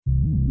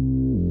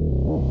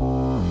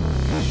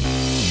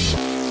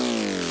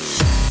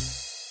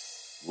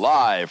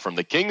Live from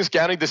the Kings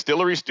County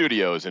Distillery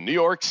Studios in New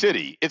York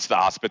City, it's the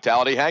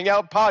Hospitality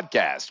Hangout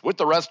Podcast with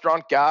the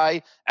restaurant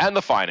guy and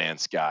the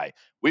finance guy.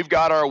 We've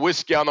got our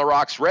whiskey on the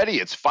rocks ready.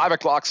 It's 5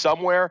 o'clock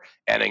somewhere,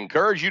 and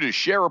encourage you to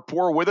share a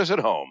pour with us at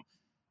home.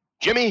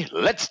 Jimmy,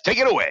 let's take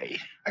it away.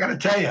 I got to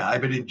tell you,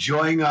 I've been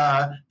enjoying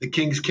the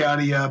Kings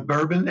County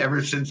bourbon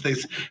ever since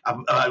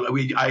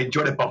I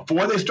enjoyed it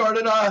before they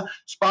started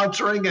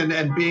sponsoring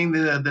and being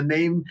the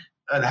name.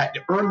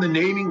 Earn the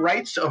naming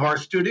rights of our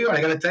studio. And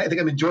I got to tell you, I think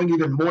I'm enjoying it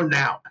even more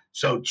now.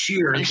 So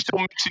cheers. Are you still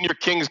mixing your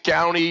Kings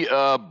County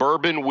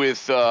bourbon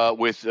with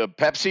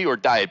Pepsi or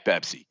Diet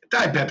Pepsi?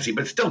 Diet Pepsi,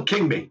 but still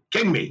king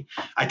me.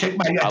 I take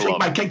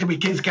my cake to be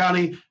Kings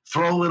County,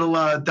 throw a little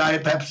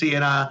Diet Pepsi,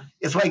 and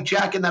it's like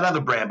Jack and that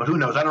other brand, but who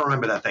knows? I don't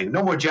remember that thing.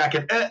 No more Jack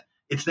and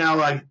it's now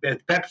like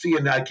Pepsi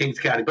and Kings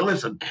County. But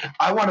listen,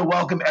 I want to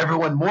welcome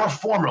everyone more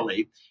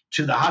formally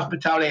to the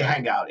Hospitality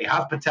Hangout, a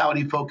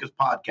hospitality-focused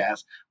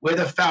podcast where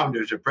the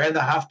founders of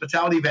Branded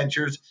Hospitality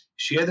Ventures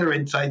share their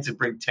insights and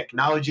bring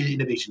technology and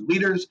innovation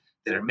leaders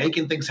that are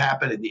making things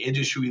happen in the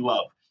industry we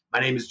love. My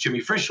name is Jimmy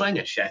Frischling,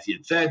 as Shatsy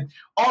had said,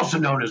 also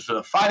known as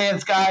the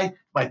finance guy. I'd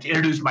like to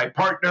introduce my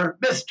partner,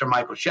 Mr.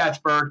 Michael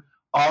Schatzberg,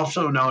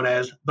 also known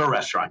as the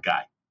restaurant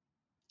guy.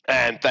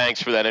 And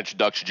thanks for that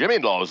introduction, Jimmy.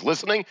 And those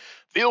listening,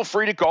 feel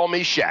free to call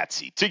me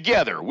Shatsy.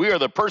 Together, we are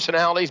the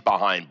personalities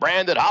behind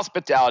Branded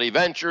Hospitality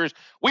Ventures.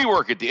 We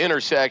work at the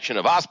intersection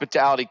of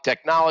hospitality,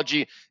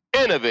 technology,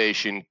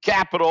 innovation,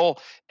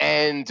 capital,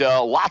 and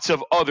lots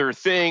of other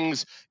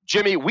things.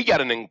 Jimmy, we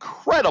got an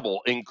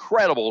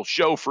incredible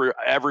show for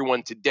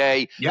everyone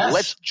today. Yes.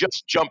 Let's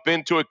just jump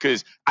into it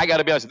because I got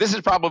to be honest, this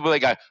is probably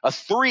like a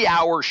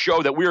 3-hour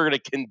show that we are going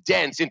to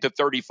condense into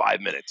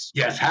 35 minutes.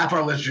 Yes, half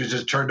our listeners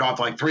just turned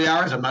off like 3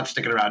 hours. I'm not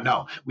sticking around.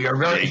 No, we are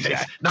it's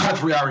not a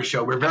 3-hour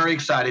show. We're very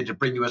excited to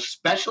bring you a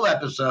special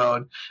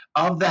episode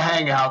of The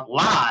Hangout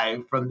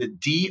live from the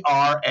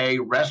DRA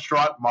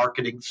Restaurant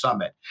Marketing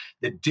Summit,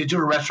 the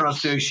Digital Restaurant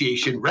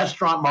Association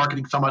Restaurant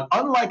Marketing Summit.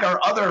 Unlike our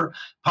other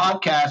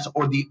podcasts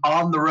or the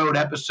on-the-road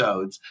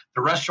episodes,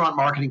 the Restaurant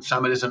Marketing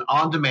Summit is an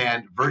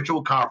on-demand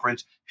virtual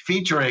conference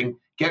featuring,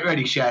 get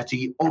ready,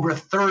 Shatsy, over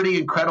 30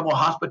 incredible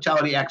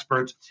hospitality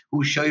experts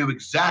who show you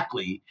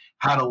exactly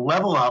how to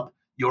level up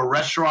your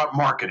restaurant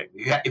marketing.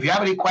 If you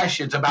have any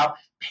questions about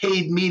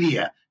paid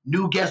media,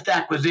 new guest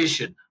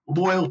acquisition,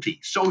 loyalty,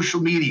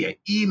 social media,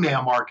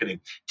 email marketing,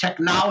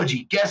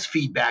 technology, guest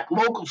feedback,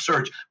 local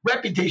search,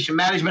 reputation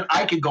management,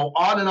 I could go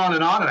on and on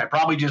and on, and I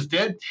probably just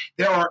did.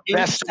 There are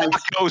best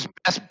tacos,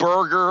 best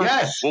burger.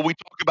 Yes. Will we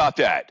talk about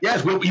that?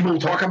 Yes, we will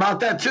talk about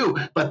that too.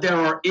 But there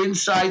are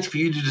insights for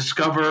you to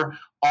discover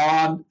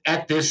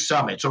at this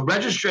summit. So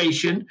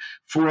registration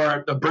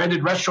for the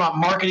Branded Restaurant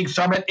Marketing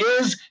Summit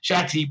is,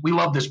 Shatsy, we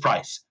love this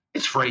price.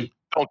 It's free.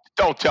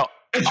 Don't tell.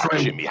 It's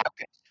free. Jimmy,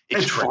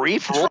 it's free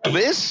for all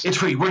this? It's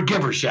free. We're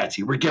givers,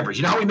 Shatsy. We're givers.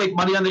 You know how we make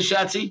money on this,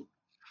 Shatsy?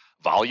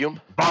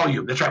 Volume.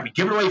 That's right. We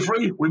give it away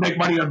free. We make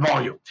money on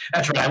volume.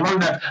 That's right. I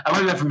learned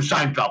that from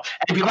Seinfeld.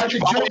 And if you like the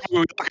volume we're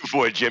looking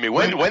for, Jimmy.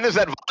 When does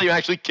that volume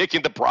actually kick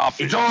into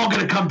profit? It's all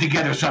going to come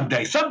together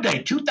someday.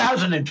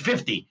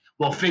 2050.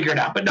 We'll figure it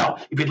out. But no,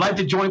 if you'd like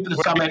to join for the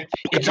summit,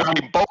 it's on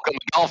the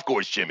golf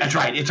course, Jimmy. That's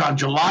right. It's on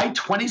July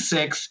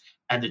 26th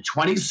and the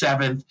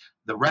 27th.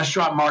 The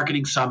Restaurant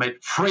Marketing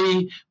Summit,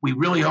 free. We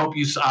really hope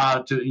you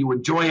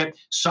enjoy it.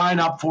 Sign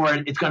up for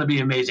it. It's going to be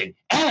amazing.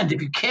 And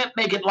if you can't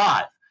make it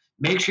live,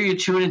 make sure you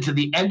tune into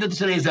the end of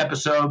today's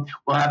episode.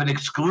 We'll have an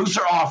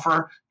exclusive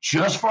offer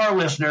just for our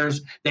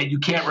listeners that you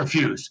can't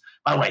refuse.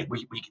 By the way,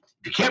 if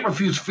you can't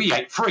refuse free,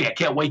 I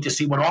can't wait to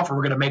see what offer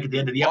we're going to make at the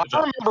end of the episode.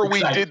 I remember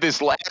we did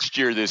this last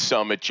year, this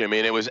summit, Jimmy,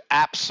 and it was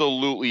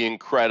absolutely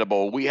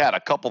incredible. We had a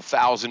couple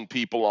thousand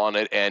people on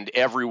it, and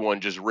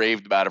everyone just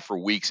raved about it for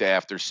weeks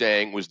after,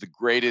 saying it was the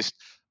greatest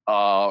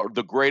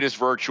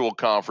virtual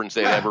conference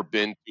they'd ever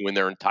been to in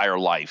their entire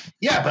life.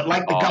 Yeah, but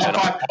like The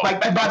Godfather,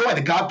 and by the way,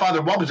 The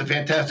Godfather 1 was a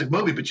fantastic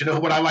movie, but you know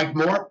what I like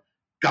more?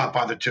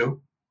 Godfather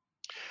 2.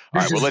 All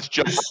right, well, let's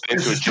jump right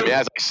into it, Jimmy.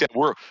 As I said,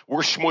 we're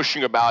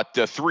smushing about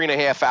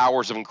 3.5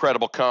 hours of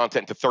incredible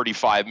content to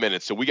 35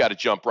 minutes, so we got to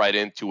jump right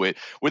into it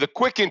with a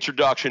quick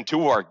introduction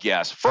to our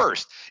guest.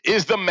 First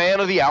is the man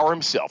of the hour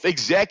himself,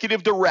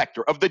 Executive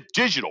Director of the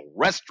Digital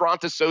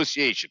Restaurant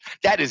Association.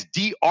 That is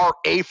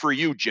DRA for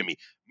you, Jimmy,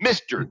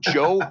 Mr.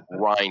 Joe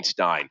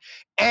Reinstein.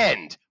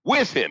 And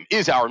with him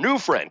is our new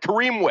friend,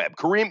 Kareem Webb.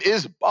 Kareem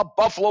is a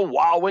Buffalo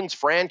Wild Wings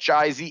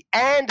franchisee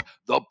and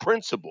the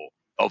principal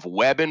of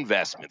Webb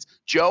Investments.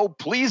 Joe,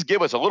 please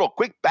give us a little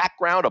quick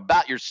background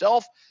about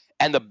yourself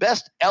and the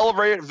best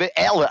elevator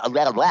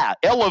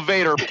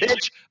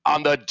pitch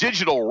on the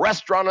Digital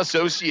Restaurant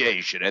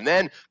Association. And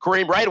then,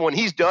 Kareem, right when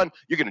he's done,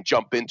 you're going to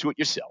jump into it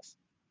yourself.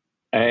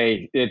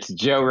 Hey, it's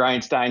Joe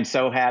Reinstein.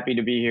 So happy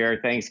to be here.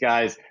 Thanks,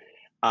 guys.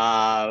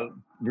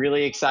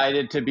 Really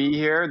excited to be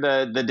here.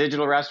 The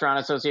Digital Restaurant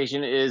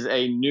Association is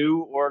a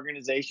new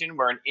organization.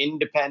 We're an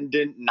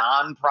independent,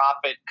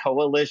 nonprofit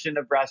coalition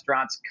of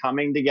restaurants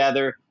coming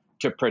together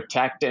to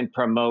protect and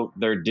promote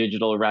their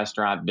digital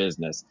restaurant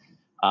business.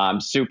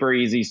 Super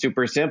easy,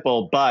 super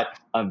simple, but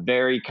a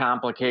very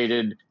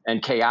complicated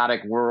and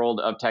chaotic world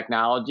of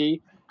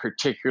technology,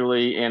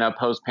 particularly in a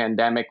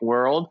post-pandemic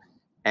world.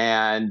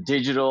 And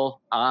digital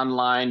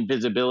online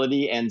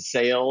visibility and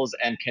sales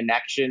and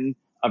connection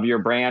of your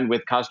brand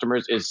with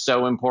customers is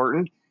so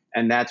important.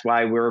 And that's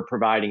why we're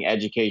providing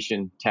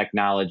education,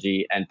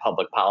 technology, and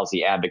public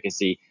policy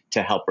advocacy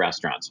to help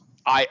restaurants.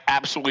 I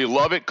absolutely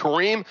love it.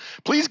 Kareem,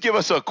 please give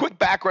us a quick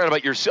background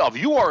about yourself.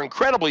 You are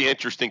incredibly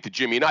interesting to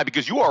Jimmy and I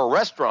because you are a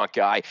restaurant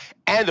guy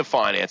and a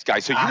finance guy.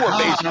 So you are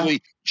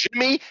basically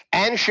Jimmy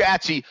and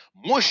Shatsy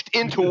mushed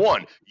into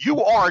one.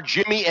 You are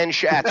Jimmy and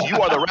Shatsy. You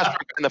are the restaurant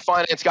guy and the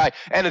finance guy.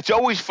 And it's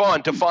always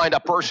fun to find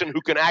a person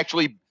who can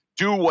actually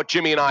do what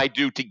Jimmy and I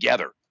do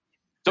together.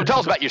 So tell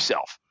us about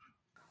yourself.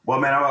 Well,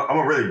 man, I'm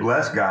a really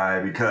blessed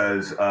guy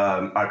because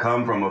I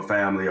come from a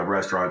family of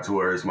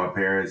restaurateurs. My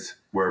parents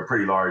were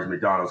pretty large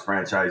McDonald's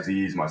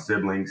franchisees, my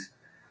siblings.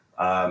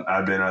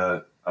 I've been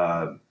a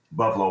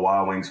Buffalo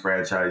Wild Wings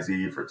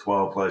franchisee for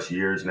 12 plus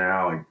years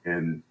now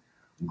and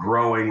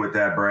growing with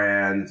that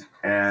brand,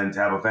 and to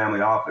have a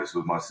family office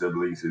with my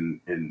siblings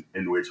in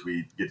which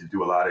we get to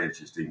do a lot of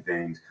interesting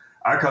things.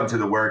 I come to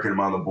the work and I'm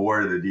on the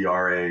board of the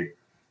DRA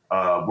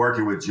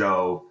working with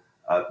Joe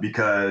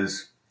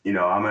because I'm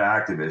an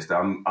activist.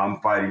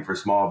 I'm fighting for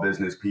small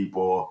business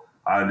people.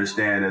 I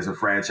understand as a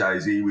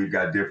franchisee, we've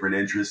got different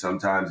interests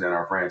sometimes than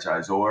our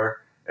franchisor.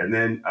 And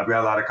then I've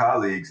got a lot of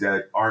colleagues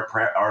that aren't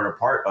a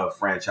part of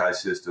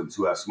franchise systems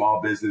who have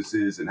small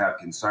businesses and have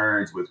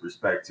concerns with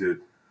respect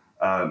to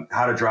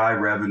how to drive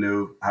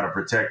revenue, how to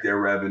protect their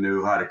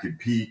revenue, how to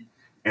compete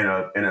in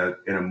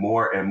a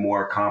more and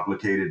more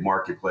complicated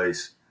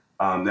marketplace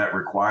that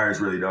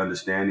requires really the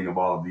understanding of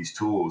all of these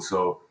tools.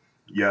 So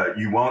yeah,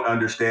 you won't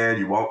understand,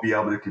 you won't be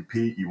able to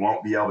compete, you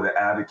won't be able to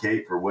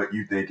advocate for what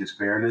you think is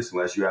fairness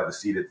unless you have a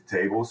seat at the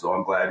table. So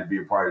I'm glad to be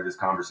a part of this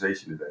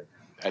conversation today.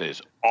 That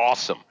is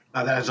awesome.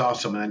 That is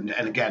awesome. And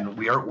again,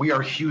 we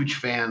are huge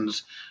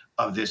fans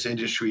of this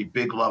industry,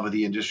 big love of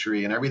the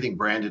industry, and everything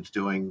Brandon's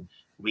doing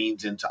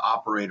leans into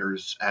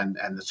operators and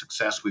the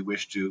success we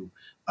wish to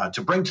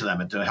bring to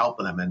them and to help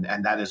them.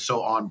 And that is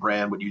so on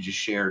brand what you just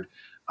shared,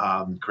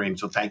 Kareem.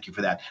 So thank you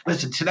for that.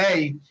 Listen,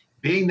 today,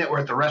 being that we're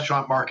at the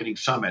Restaurant Marketing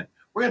Summit,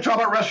 we're going to talk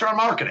about restaurant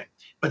marketing.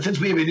 But since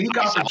we have a unique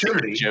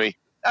opportunity, Jimmy,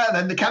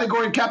 then the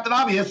category of Captain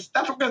Obvious,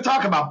 that's what we're going to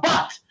talk about.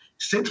 But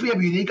since we have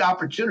a unique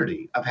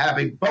opportunity of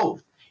having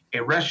both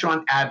a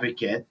restaurant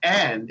advocate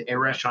and a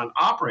restaurant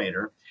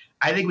operator,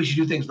 I think we should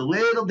do things a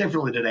little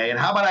differently today. And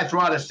how about I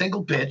throw out a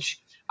single pitch?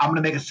 I'm going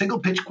to make a single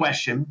pitch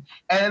question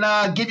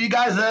and give you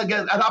guys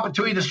an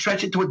opportunity to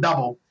stretch it to a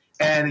double.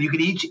 And you can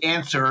each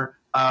answer,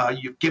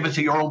 you give us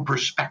your own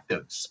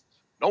perspectives.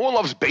 No one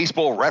loves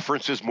baseball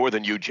references more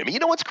than you, Jimmy. You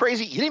know what's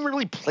crazy? You didn't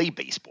really play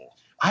baseball.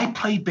 I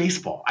played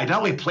baseball. I not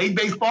only played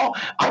baseball,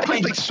 I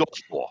played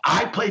softball.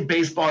 I played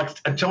baseball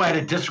until I had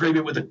a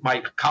disagreement with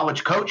my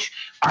college coach.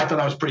 I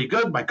thought I was pretty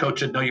good. My coach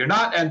said, "No, you're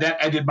not," and that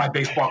ended my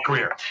baseball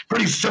career.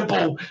 Pretty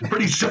simple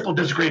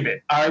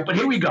disagreement. All right, but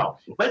here we go.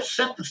 Let's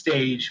set the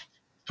stage.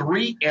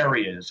 3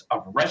 areas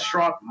of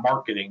restaurant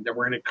marketing that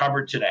we're going to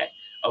cover today.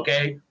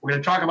 Okay, we're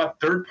going to talk about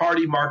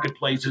third-party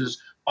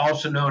marketplaces,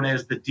 also known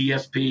as the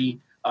DSP,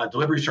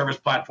 delivery service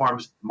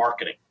platforms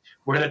marketing.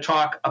 We're going to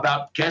talk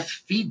about guest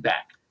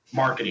feedback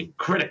marketing,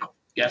 critical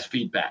guest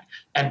feedback.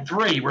 And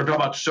 3, we're talking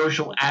about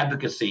social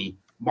advocacy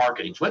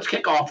marketing. So let's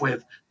kick off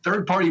with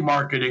third-party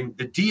marketing,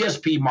 the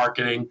DSP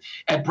marketing.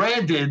 At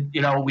Brandon,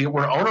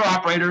 we're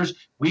owner-operators.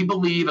 We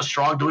believe a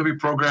strong delivery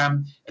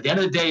program at the end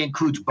of the day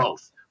includes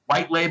both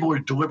white label or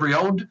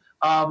delivery-owned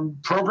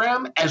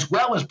program, as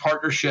well as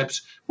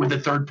partnerships with the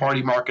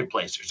third-party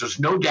marketplaces. There's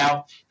no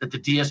doubt that the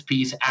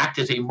DSPs act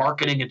as a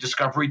marketing and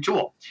discovery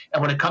tool.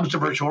 And when it comes to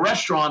virtual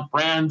restaurant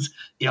brands,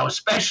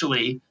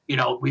 especially,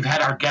 we've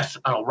had our guest,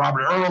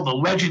 Robert Earl, the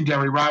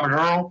legendary Robert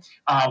Earl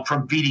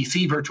from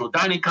VDC, Virtual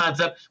Dining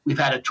Concept. We've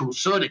had Atul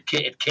Sood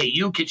at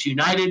KU, Kitchen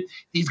United.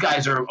 These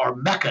guys are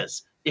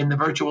meccas in the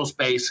virtual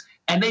space,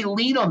 and they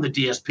lean on the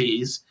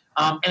DSPs,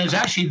 and it's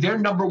actually their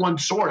number one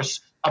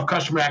source of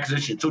customer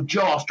acquisition. So, Joe,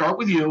 I'll start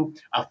with you.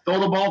 I'll throw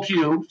the ball to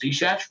you.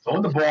 C-Shatch,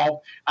 throwing the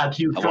ball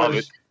to you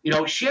first.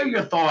 Share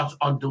your thoughts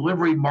on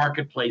delivery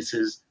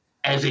marketplaces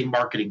as a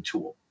marketing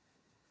tool.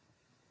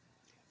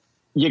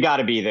 You got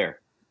to be there.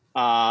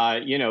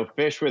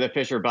 Fish where the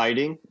fish are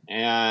biting,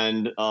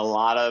 and a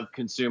lot of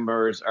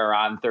consumers are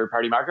on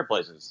third-party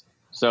marketplaces.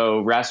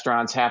 So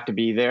restaurants have to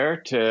be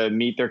there to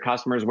meet their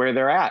customers where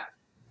they're at.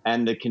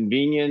 And the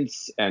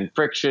convenience and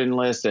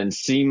frictionless and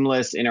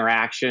seamless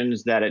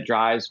interactions that it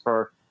drives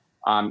for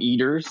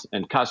eaters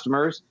and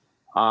customers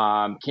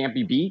can't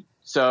be beat.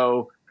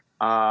 So,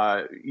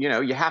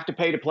 you have to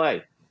pay to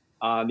play.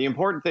 The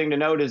important thing to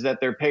note is that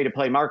they're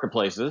pay-to-play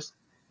marketplaces,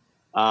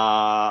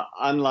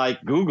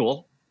 unlike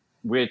Google,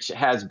 which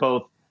has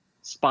both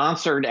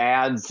sponsored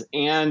ads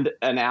and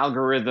an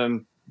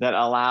algorithm that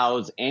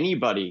allows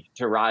anybody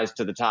to rise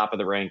to the top of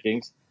the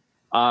rankings.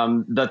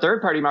 The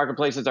third-party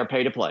marketplaces are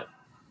pay-to-play.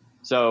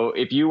 So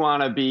if you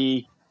want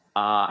to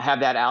have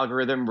that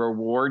algorithm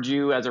reward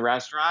you as a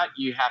restaurant,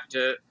 you have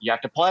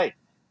to play.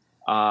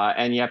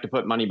 and you have to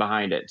put money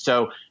behind it.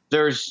 So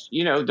there's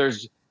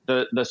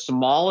the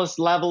smallest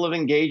level of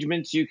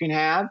engagements you can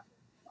have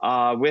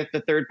with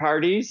the third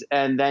parties,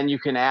 and then you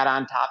can add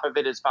on top of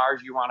it as far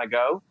as you want to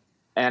go.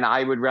 And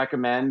I would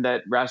recommend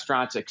that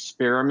restaurants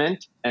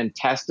experiment and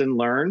test and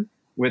learn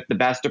with the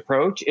best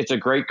approach. It's a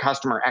great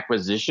customer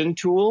acquisition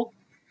tool.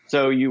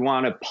 So you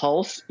want to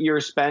pulse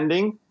your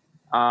spending,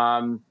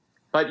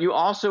 but you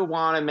also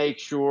want to make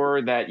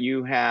sure that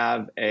you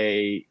have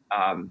a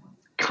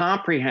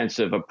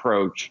comprehensive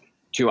approach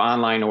to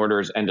online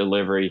orders and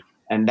delivery.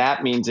 And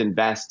that means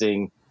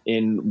investing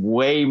in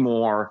way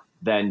more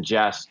than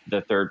just the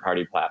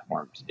third-party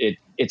platforms. It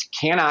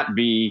cannot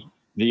be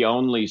the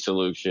only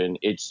solution.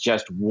 It's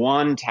just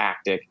one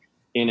tactic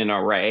in an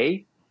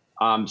array.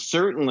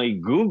 Certainly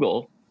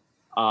Google,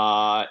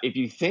 if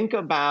you think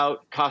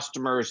about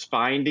customers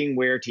finding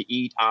where to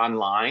eat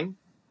online,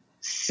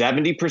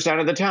 70%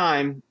 of the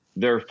time,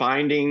 they're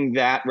finding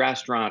that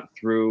restaurant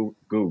through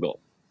Google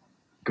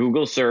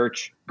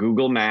search,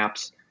 Google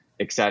Maps,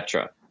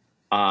 etc.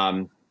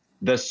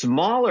 The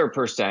smaller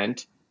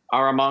percent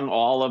are among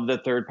all of the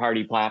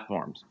third-party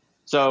platforms.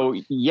 So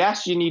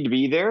yes, you need to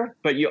be there,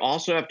 but you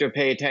also have to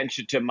pay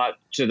attention to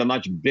the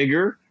much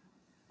bigger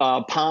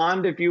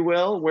pond, if you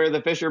will, where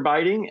the fish are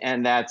biting,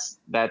 and that's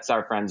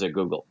our friends at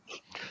Google.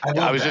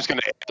 I was just going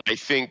to add,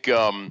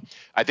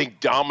 I think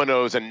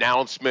Domino's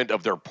announcement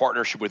of their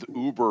partnership with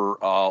Uber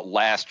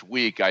last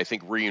week, I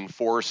think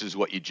reinforces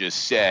what you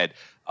just said.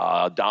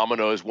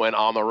 Domino's went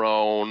on their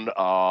own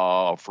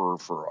for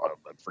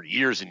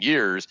years and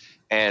years,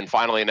 and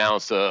finally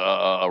announced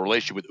a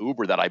relationship with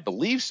Uber that I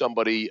believe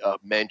somebody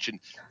mentioned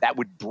that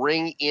would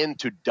bring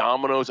into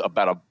Domino's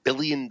about $1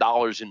 billion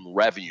in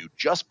revenue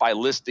just by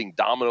listing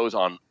Domino's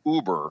on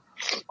Uber.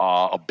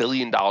 $1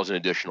 billion in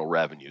additional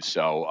revenue.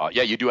 So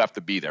yeah, you do have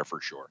to be there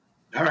for sure.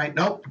 All right.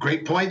 Nope.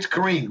 Great points,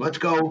 Kareem. Let's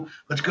go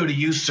to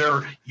you,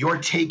 sir. Your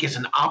take as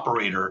an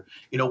operator.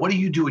 What do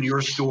you do in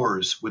your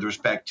stores with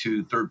respect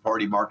to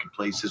third-party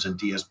marketplaces and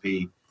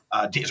DSP?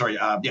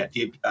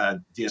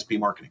 DSP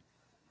marketing.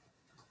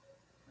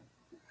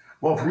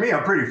 Well, for me,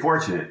 I'm pretty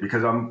fortunate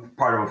because I'm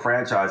part of a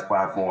franchise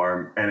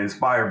platform, and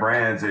Inspire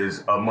Brands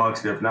is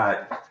amongst, if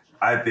not,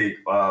 I think,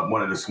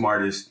 one of the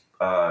smartest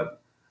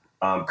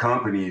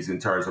companies in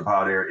terms of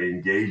how they're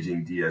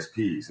engaging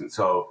DSPs. And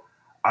so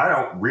I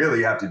don't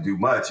really have to do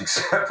much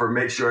except for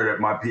make sure that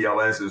my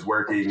PLS is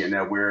working and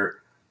that we're,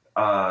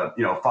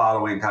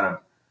 following kind of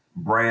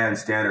brand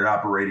standard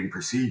operating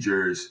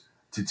procedures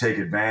to take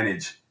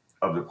advantage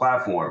of the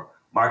platform.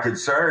 My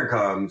concern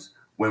comes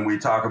when we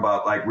talk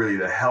about like really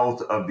the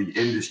health of the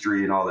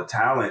industry and all the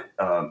talent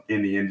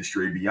in the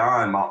industry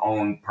beyond my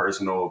own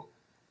personal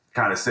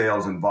kind of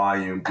sales and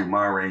volume through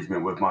my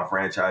arrangement with my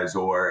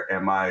franchisor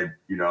and my,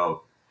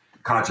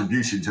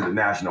 contribution to the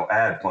National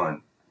Ad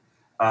Fund.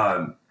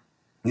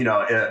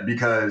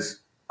 Because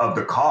of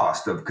the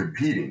cost of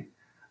competing,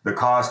 the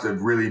cost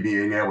of really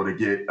being able to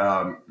get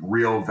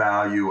real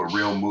value or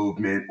real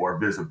movement or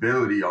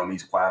visibility on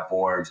these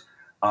platforms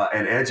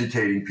and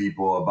educating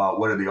people about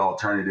what are the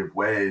alternative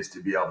ways to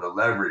be able to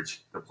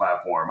leverage the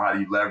platform. How do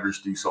you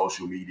leverage through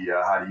social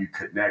media? How do you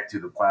connect to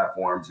the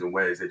platforms in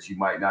ways that you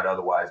might not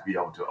otherwise be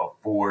able to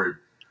afford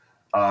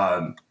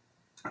to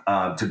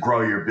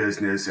grow your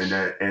business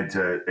and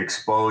to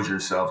expose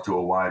yourself to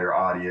a wider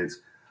audience?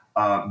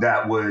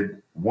 That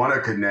would want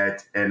to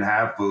connect and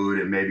have food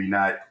and maybe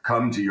not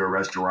come to your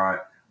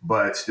restaurant,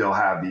 but still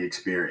have the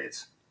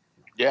experience.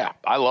 Yeah,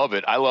 I love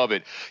it.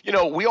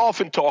 We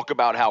often talk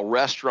about how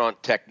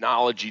restaurant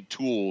technology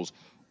tools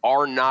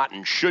are not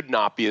and should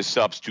not be a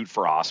substitute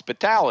for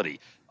hospitality.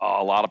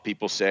 A lot of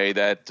people say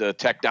that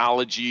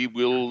technology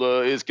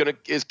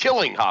is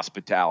killing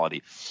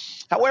hospitality.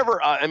 However,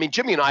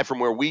 Jimmy and I, from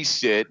where we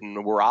sit,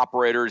 and we're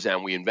operators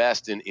and we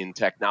invest in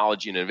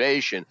technology and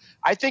innovation,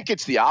 I think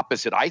it's the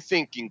opposite. I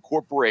think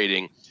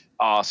incorporating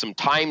some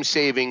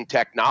time-saving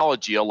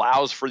technology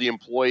allows for the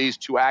employees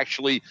to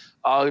actually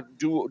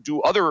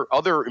do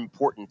other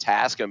important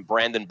tasks and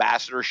brand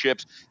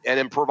ambassadorships and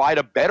then provide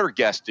a better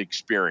guest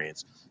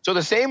experience. So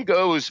the same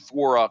goes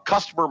for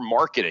customer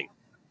marketing.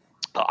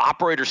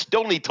 Operators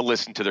still need to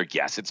listen to their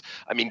guests.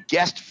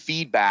 Guest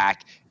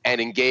feedback and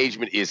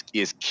engagement is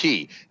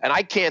key. And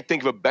I can't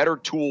think of a better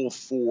tool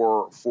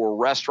for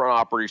restaurant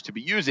operators to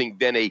be using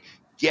than a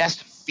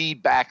guest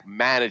feedback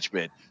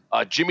management.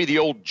 Jimmy, the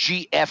old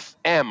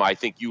GFM, I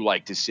think you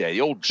like to say,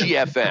 the old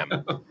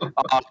GFM.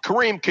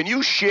 Kareem, can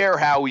you share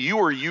how you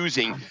are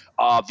using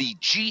the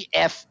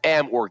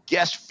GFM or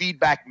guest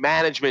feedback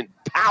management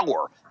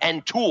power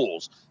and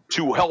tools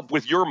to help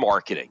with your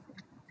marketing?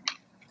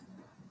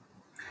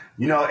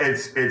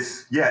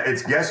 It's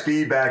guest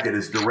feedback and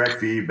it's direct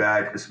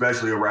feedback,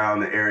 especially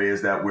around the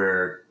areas that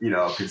we're,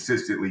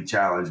 consistently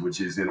challenged, which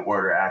is in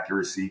order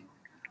accuracy.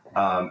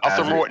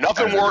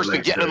 Nothing worse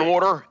than getting an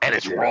order and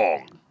it's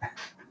wrong.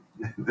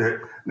 Then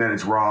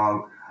it's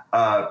wrong.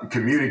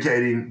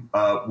 Communicating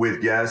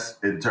with guests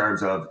in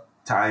terms of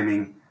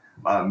timing,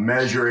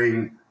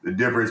 measuring the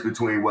difference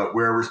between what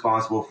we're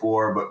responsible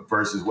for but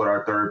versus what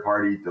our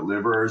third-party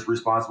deliverer is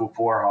responsible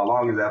for. How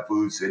long is that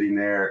food sitting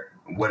there?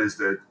 And what is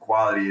the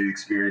quality and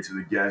experience of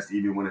the guest,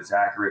 even when it's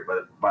accurate,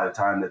 but by the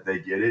time that they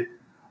get it?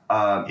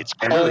 It's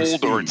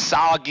cold or it's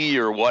soggy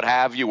or what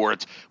have you, or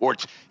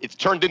it's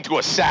turned into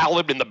a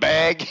salad in the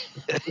bag.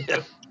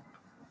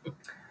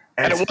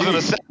 And it wasn't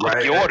a salad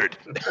right? You ordered.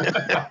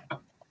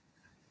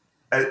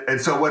 And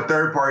so what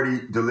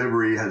third-party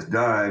delivery has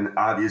done,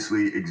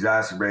 obviously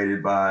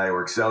exacerbated by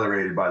or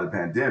accelerated by the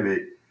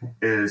pandemic,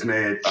 is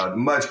made a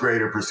much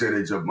greater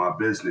percentage of my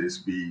business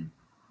be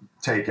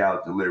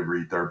takeout,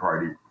 delivery,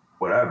 third-party,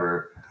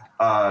 whatever.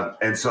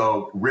 And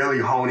so really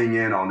honing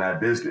in on that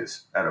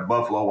business. At a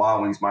Buffalo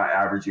Wild Wings, my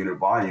average unit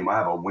volume, I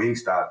have a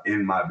Wingstop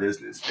in my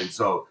business. And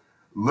so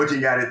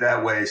looking at it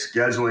that way,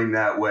 scheduling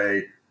that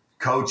way,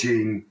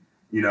 coaching,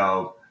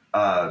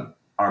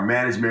 our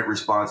management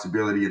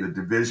responsibility and the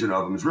division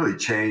of them has really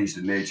changed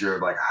the nature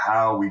of like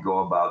how we go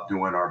about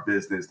doing our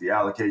business, the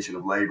allocation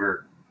of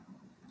labor,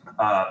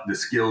 the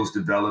skills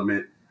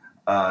development.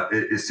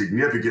 Is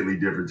significantly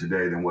different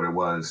today than what it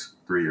was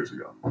 3 years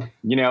ago.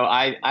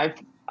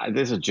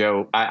 This is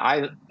Joe.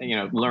 I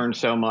learn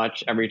so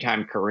much every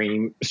time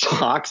Kareem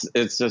talks.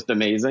 It's just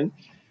amazing.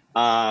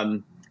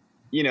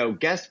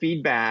 Guest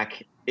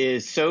feedback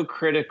is so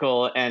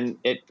critical, and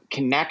it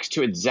connects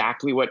to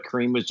exactly what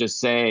Kareem was just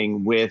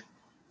saying with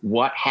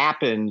what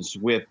happens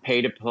with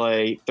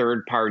pay-to-play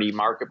third-party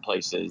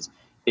marketplaces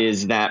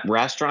is that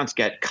restaurants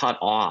get cut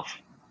off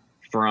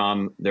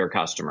from their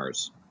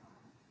customers.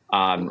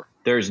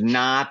 There's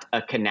not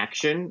a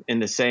connection in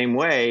the same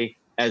way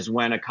as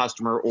when a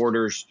customer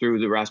orders through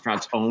the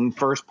restaurant's own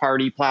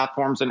first-party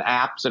platforms and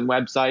apps and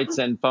websites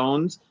and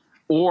phones,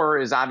 or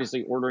is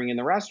obviously ordering in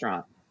the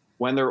restaurant.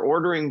 When they're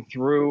ordering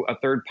through a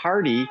third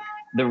party,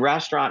 the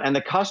restaurant and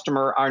the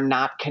customer are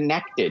not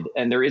connected,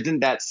 and there isn't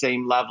that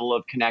same level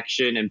of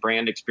connection and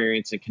brand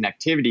experience and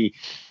connectivity.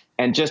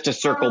 And just to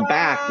circle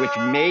back, which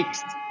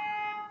makes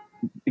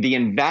the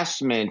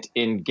investment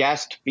in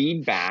guest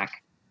feedback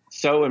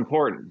so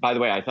important. By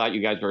the way, I thought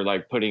you guys were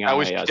like putting on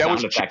a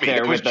sound effect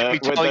there with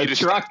the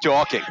truck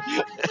talking.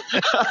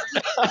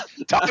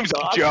 Time's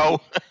up, Joe.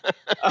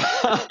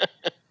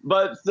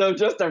 But so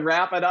just to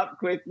wrap it up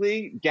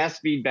quickly,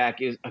 guest feedback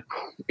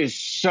is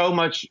so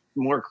much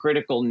more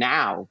critical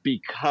now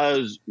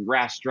because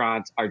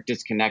restaurants are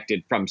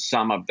disconnected from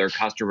some of their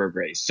customer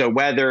base. So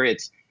whether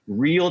it's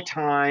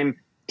real-time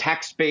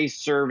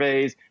text-based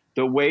surveys,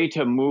 the way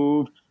to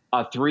move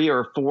a 3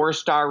 or 4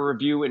 star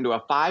review into a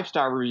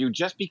 5-star review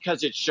just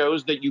because it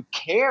shows that you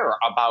care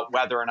about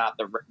whether or not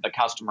the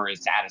customer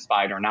is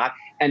satisfied or not,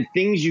 and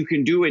things you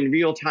can do in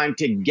real time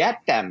to get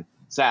them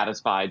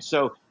satisfied.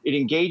 So it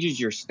engages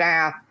your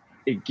staff.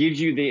 It gives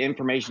you the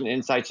information,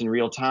 insights in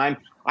real time.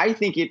 I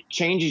think it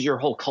changes your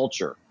whole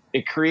culture.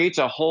 It creates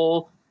a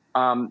whole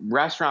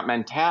restaurant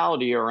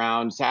mentality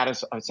around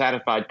a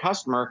satisfied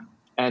customer,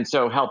 and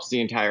so helps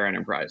the entire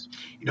enterprise.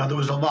 There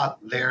was a lot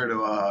there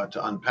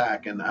to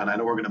unpack, and I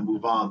know we're going to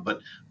move on,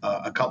 but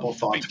a couple of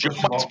thoughts. Jim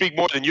might speak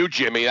more than you,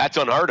 Jimmy. That's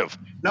unheard of.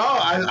 No,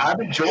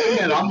 I'm enjoying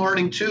it. I'm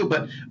learning too.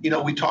 But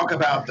we talk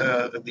about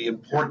the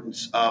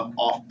importance of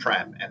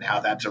off-prem and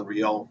how that's a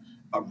real.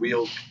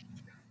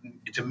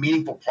 It's a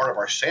meaningful part of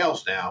our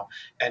sales now.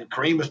 And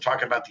Kareem was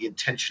talking about the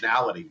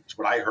intentionality. It's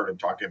what I heard him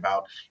talking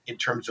about in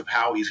terms of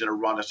how he's going to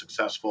run a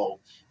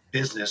successful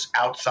business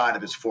outside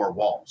of his 4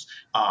 walls.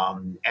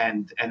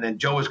 And then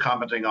Joe is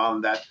commenting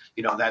on that,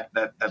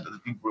 that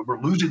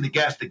we're losing the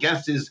guest. The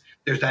guest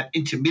there's that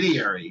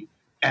intermediary,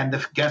 and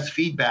the guest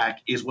feedback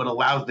is what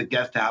allows the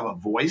guest to have a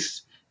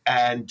voice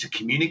and to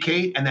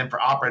communicate. And then for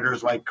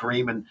operators like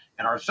Kareem and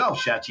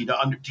ourselves, Shachi,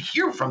 to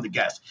hear from the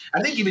guest.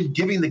 I think even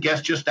giving the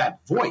guest just that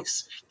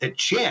voice, that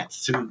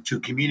chance to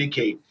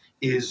communicate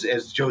is,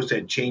 as Joe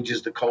said,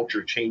 changes the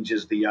culture,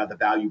 changes the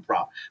value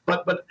prop.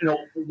 But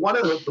one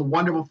of the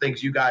wonderful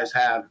things you guys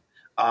have,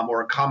 or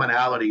a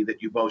commonality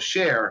that you both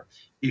share,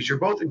 is you're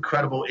both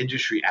incredible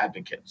industry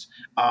advocates.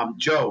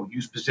 Joe,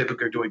 you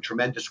specifically are doing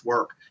tremendous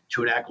work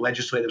to enact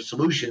legislative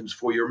solutions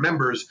for your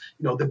members,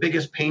 the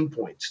biggest pain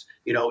points,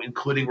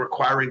 including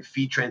requiring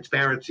fee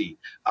transparency,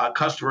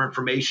 customer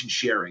information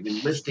sharing,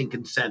 and listing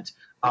consent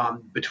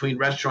between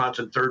restaurants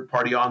and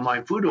third-party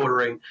online food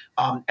ordering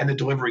and the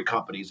delivery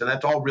companies. And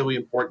that's all really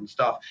important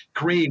stuff.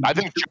 Kareem. I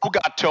think Joe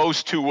got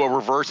toast to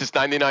reverse his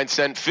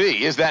 99-cent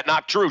fee. Is that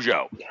not true,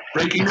 Joe?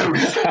 Breaking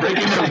news.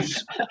 Breaking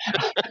news.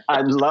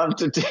 I'd love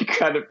to take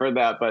credit for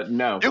that, but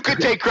no. You can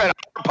take credit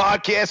on our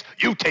podcast.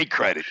 You take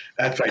credit.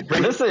 That's right.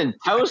 Listen,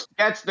 Toast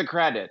gets the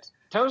credit.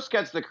 Toast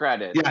gets the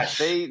credit. Yes.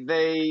 They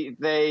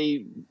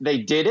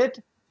did it.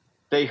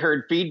 They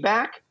heard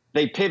feedback.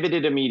 They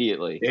pivoted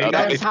immediately. Yeah,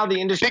 that's how the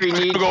industry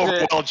needs to go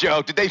over well,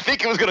 Joe. Did they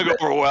think it was going to go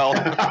over well?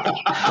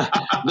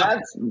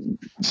 That's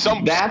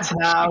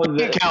how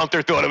the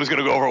counter thought it was going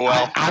to go over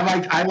well.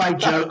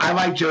 I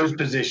like Joe's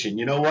position.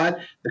 You know what?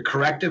 The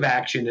corrective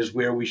action is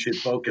where we should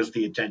focus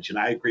the attention.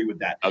 I agree with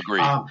that.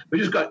 Agreed. We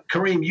just got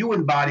Kareem. You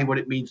embody what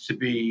it means to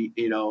be,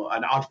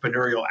 an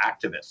entrepreneurial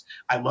activist.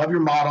 I love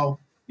your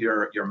model.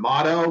 your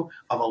motto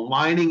of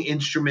aligning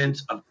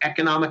instruments of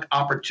economic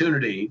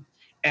opportunity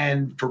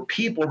and for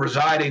people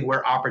residing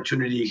where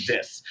opportunity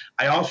exists.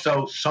 I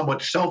also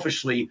somewhat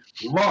selfishly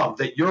love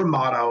that your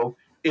motto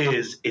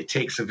is it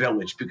takes a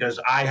village, because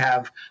I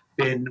have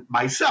been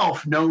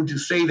myself known to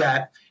say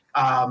that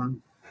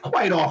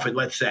quite often,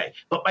 let's say.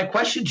 But my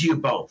question to you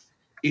both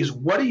is,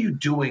 what are you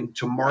doing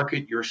to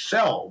market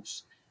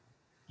yourselves,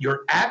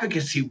 your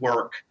advocacy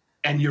work,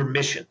 and your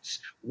missions?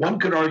 One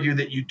could argue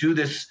that you do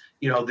this,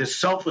 this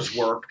selfless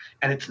work,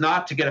 and it's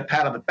not to get a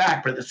pat on the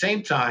back, but at the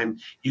same time,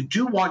 you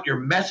do want your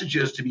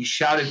messages to be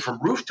shouted from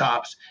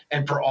rooftops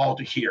and for all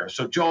to hear.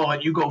 So, Joe, I'll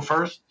let you go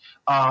first.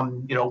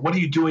 What are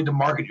you doing to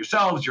market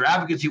yourselves, your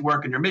advocacy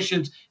work, and your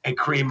missions? And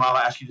Kareem, I'll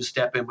ask you to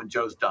step in when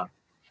Joe's done.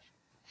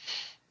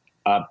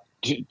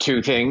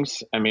 Two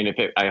things. I mean,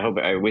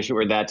 I wish it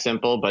were that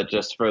simple, but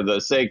just for the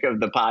sake of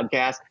the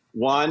podcast,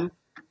 one,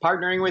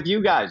 partnering with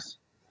you guys.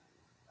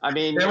 I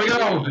mean, there we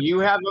go. You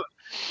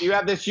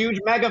have this huge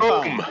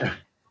megaphone,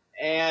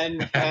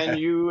 and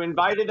you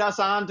invited us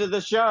onto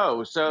the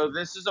show. So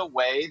this is a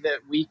way that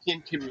we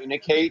can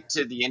communicate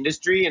to the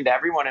industry and to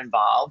everyone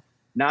involved,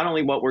 not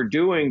only what we're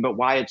doing, but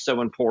why it's so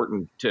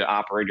important to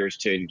operators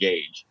to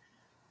engage.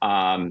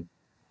 The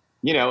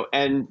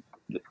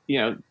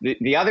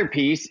other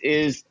piece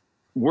is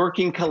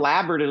working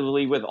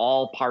collaboratively with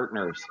all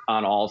partners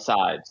on all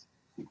sides.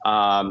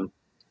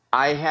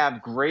 I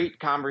have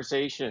great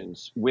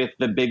conversations with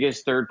the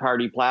biggest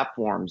third-party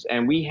platforms,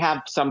 and we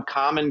have some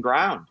common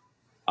ground,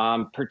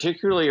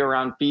 particularly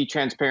around fee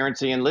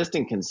transparency and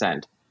listing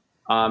consent.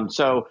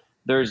 So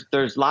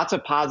there's lots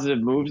of positive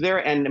moves there.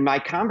 And my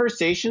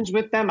conversations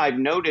with them, I've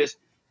noticed,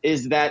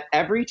 is that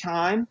every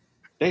time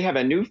they have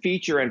a new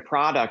feature and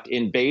product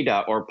in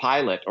beta or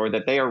pilot, or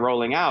that they are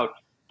rolling out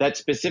that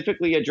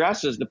specifically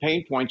addresses the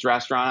pain points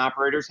restaurant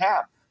operators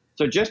have.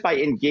 So just by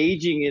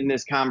engaging in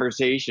this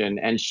conversation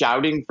and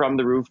shouting from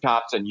the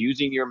rooftops and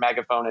using your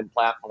megaphone and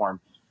platform,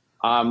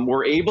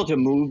 we're able to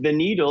move the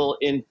needle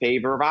in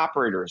favor of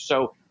operators.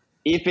 So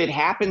if it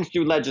happens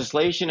through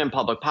legislation and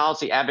public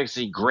policy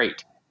advocacy,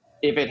 great.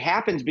 If it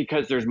happens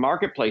because there's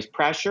marketplace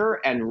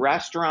pressure and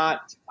restaurant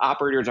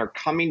operators are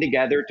coming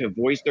together to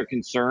voice their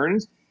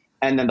concerns,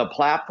 and then the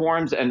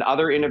platforms and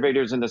other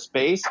innovators in the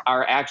space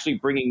are actually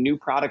bringing new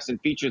products and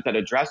features that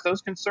address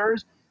those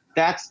concerns,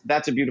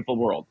 that's a beautiful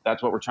world.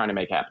 That's what we're trying to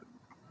make happen.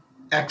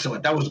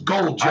 Excellent. That was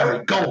gold,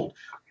 Jerry. Gold.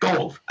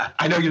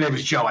 I know your name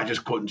is Joe. I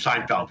just quoted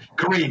Seinfeld.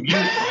 Kareem,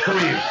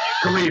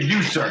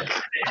 you, sir.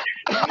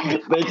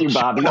 Thank you,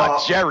 Bobby.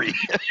 Not Jerry.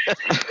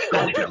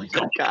 Go, Jerry,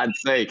 go. For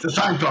God's sake. It's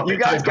a Seinfeld. You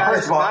guys got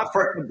to stop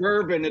the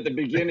bourbon at the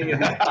beginning of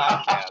the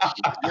podcast.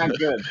 Not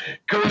good.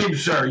 Kareem,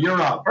 sir,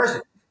 you're up.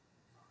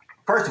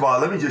 First of all,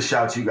 let me just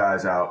shout you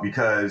guys out,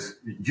 because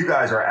you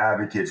guys are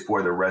advocates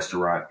for the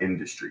restaurant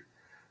industry.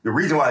 The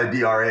reason why the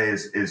DRA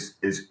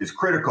is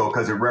critical,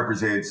 because it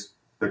represents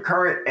the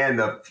current and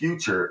the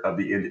future of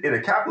the industry. In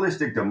a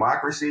capitalistic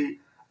democracy,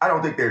 I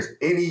don't think there's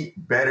any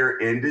better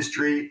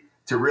industry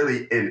to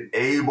really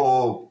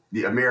enable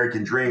the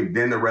American dream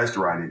than the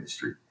restaurant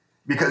industry,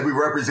 because we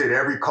represent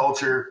every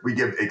culture. We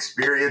give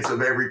experience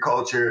of every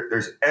culture.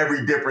 There's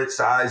every different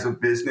size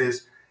of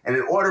business. And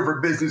in order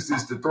for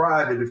businesses to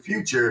thrive in the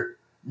future,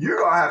 you're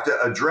going to have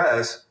to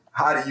address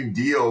how do you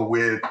deal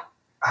with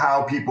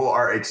how people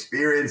are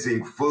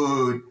experiencing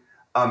food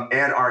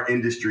and our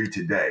industry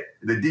today.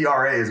 The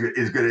DRA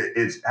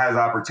has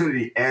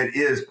opportunity and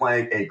is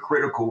playing a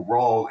critical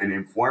role in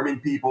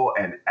informing people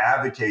and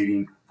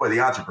advocating for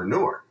the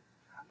entrepreneur.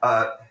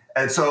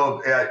 And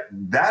so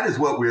that is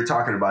what we're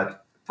talking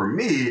about. For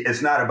me,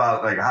 it's not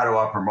about like, how do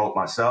I promote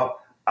myself?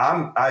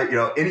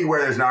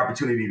 Anywhere there's an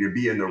opportunity to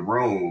be in the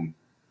room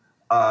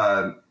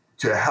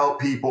to help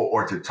people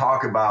or to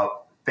talk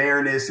about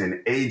fairness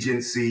and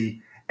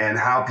agency and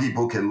how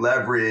people can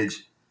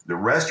leverage the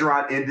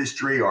restaurant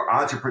industry or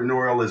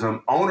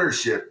entrepreneurialism,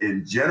 ownership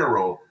in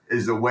general,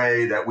 is the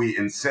way that we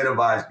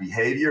incentivize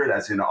behavior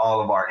that's in all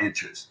of our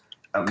interests.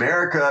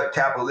 America,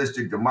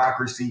 capitalistic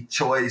democracy,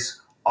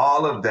 choice,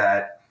 all of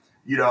that.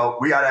 We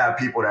got to have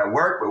people that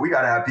work, but we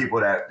got to have people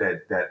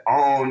that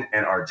own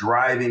and are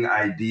driving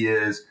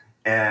ideas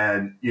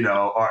and,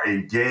 are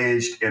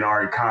engaged in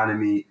our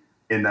economy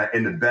in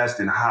the best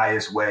and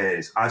highest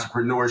ways.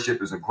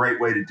 Entrepreneurship is a great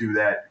way to do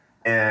that.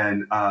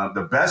 And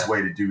the best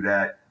way to do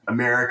that,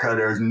 America,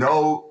 there's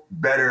no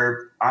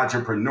better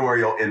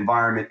entrepreneurial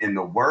environment in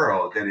the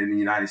world than in the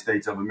United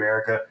States of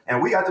America.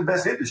 And we got the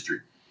best industry.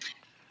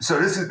 So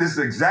this is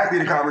exactly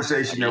the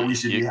conversation that we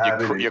should be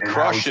having. You're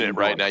crushing it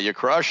right now. You're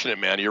crushing it,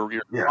 man.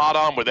 You're spot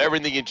on with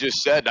everything you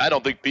just said. I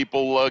don't think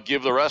people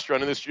give the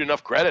restaurant industry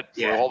enough credit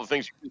for all the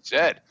things you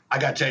said. I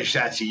got to tell you,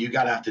 Shatsy, you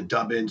got to have to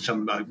dub in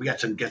some. We got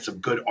to get some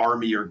good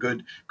Army or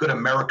good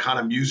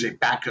Americana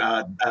music back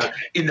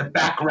in the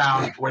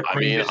background.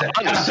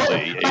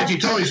 Honestly,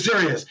 totally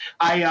serious.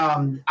 I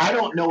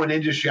don't know an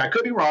industry. I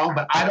could be wrong,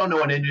 but I don't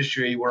know an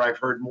industry where I've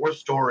heard more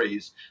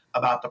stories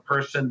about the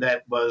person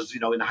that was,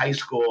 in high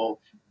school,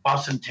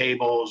 bussing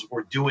tables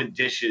or doing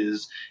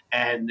dishes,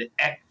 and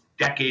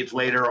decades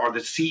later are the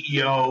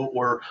CEO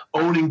or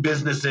owning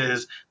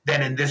businesses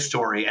than in this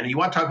story. And you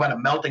want to talk about a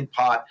melting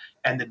pot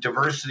and the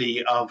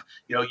diversity of,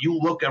 you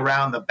look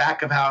around the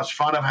back of house,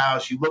 front of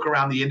house, you look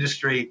around the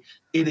industry,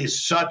 it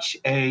is such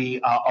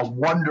a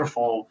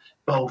wonderful,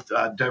 both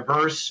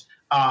diverse.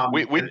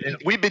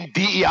 We've been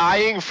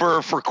DEIing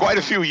for quite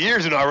a few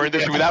years in our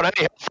industry without any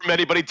help from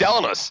anybody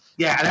telling us.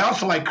 Yeah, and I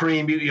also like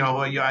Kareem.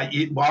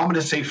 I'm going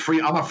to say free.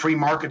 I'm a free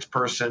markets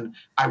person.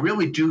 I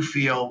really do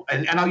feel,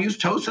 and I'll use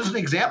Toast as an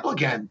example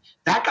again.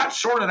 That got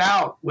sorted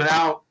out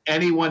without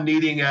anyone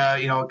needing a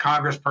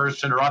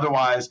congressperson or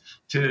otherwise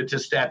to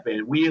step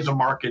in. We as a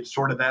market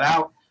sorted that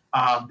out.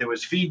 There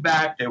was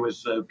feedback. There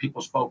was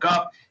people spoke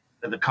up.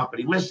 The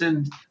company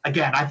listened.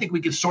 Again, I think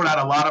we could sort out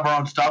a lot of our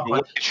own stuff.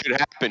 But it should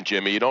happen,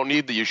 Jimmy.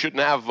 You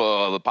shouldn't have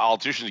the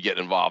politicians get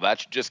involved.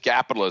 That's just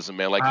capitalism,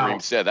 man. Like Kareem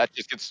said, that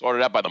just gets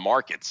sorted out by the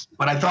markets.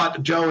 But I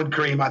thought, Joe and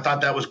Kareem,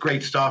 that was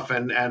great stuff.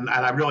 And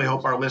I really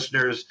hope our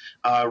listeners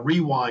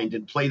rewind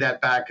and play that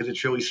back because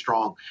it's really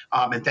strong.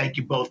 And thank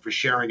you both for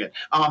sharing it.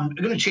 I'm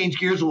going to change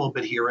gears a little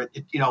bit here.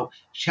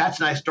 Chats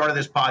and I started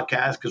this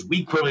podcast because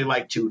we clearly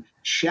like to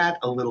chat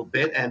a little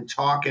bit and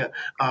talk,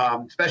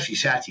 especially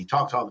Shats. He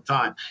talks all the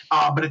time.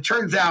 But it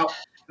turns out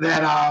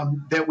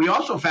that we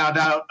also found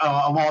out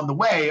along the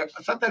way,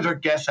 sometimes our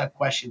guests have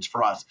questions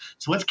for us.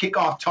 So let's kick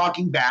off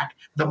Talking Back,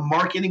 the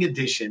marketing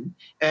edition.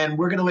 And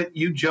we're going to let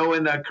you, Joe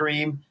and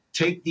Kareem,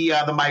 take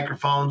the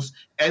microphones.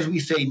 As we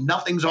say,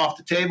 nothing's off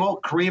the table.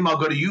 Kareem, I'll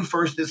go to you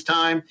first this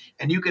time.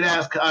 And you can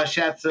ask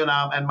Shats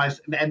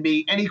and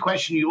me any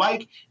question you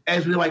like.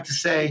 As we like to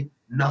say,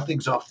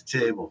 nothing's off the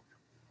table.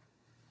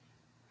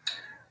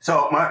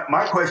 So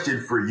my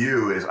question for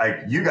you is,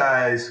 you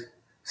guys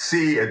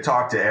see and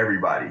talk to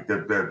everybody,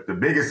 the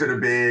biggest of the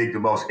big,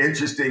 the most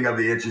interesting of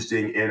the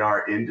interesting in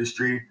our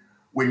industry.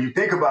 When you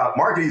think about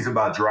marketing, is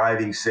about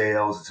driving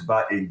sales. It's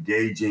about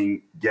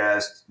engaging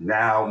guests.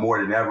 Now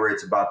more than ever,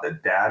 it's about the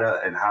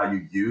data and how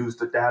you use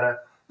the data.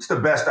 What's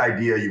the best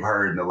idea you've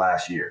heard in the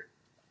last year?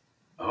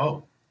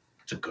 Oh,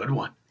 it's a good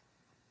one.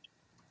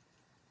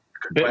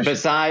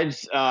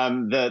 Besides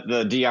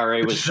the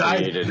DRA was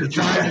created.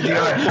 Besides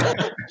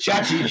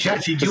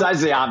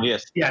the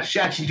obvious. Yeah,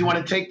 Shachi, do you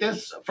want to take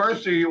this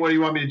first, or what do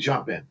you want me to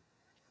jump in?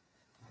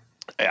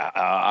 Yeah,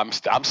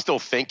 I'm still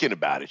thinking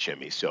about it,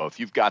 Jimmy. So if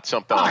you've got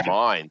something on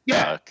mind,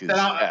 then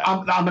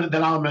I'm going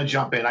to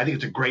jump in. I think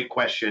it's a great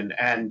question,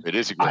 and it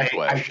is a great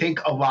question. I think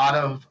a lot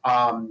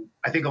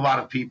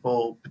of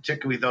people,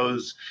 particularly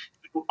those.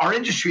 Our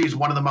industry is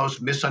one of the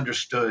most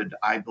misunderstood,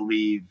 I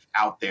believe,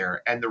 out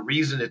there. And the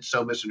reason it's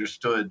so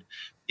misunderstood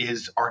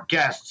is our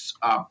guests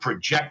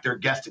project their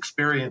guest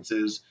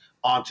experiences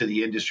onto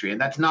the industry.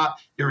 And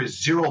there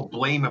is zero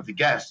blame of the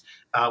guests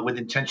with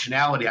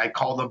intentionality. I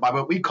call them by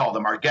what we call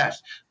them, our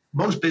guests.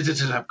 Most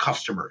businesses have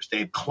customers. They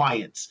have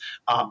clients.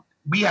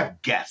 We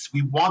have guests.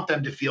 We want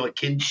them to feel a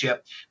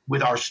kinship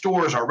with our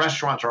stores, our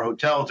restaurants, our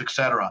hotels, et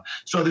cetera.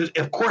 So,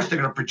 of course, they're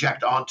going to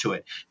project onto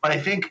it. But I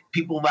think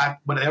people what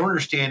they don't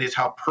understand is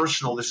how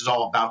personal this is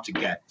all about to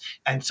get.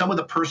 And some of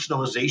the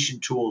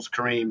personalization tools,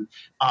 Kareem,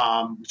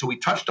 so we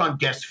touched on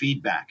guest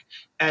feedback.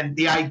 And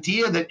the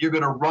idea that you're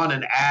going to run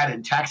an ad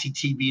in Taxi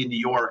TV in New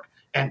York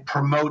and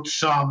promote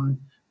some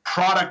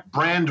product,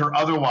 brand, or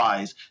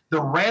otherwise, the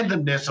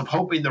randomness of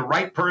hoping the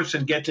right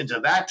person gets into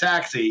that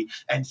taxi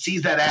and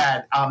sees that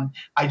ad,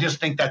 I just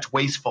think that's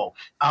wasteful.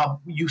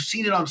 You've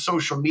seen it on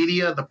social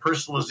media, the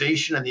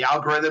personalization and the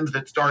algorithms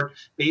that start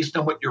based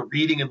on what you're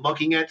reading and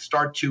looking at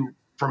start to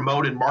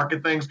promote and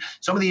market things.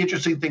 Some of the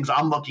interesting things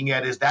I'm looking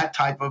at is that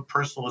type of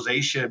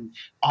personalization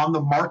on the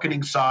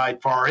marketing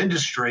side for our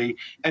industry.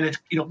 And it's,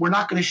 we're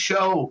not going to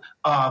show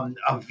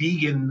a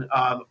vegan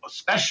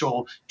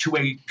special to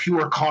a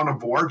pure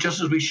carnivore, just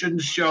as we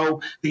shouldn't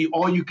show the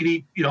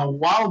all-you-can-eat,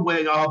 wild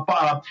way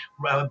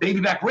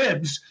baby back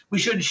ribs. We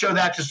shouldn't show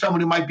that to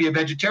someone who might be a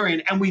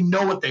vegetarian, and we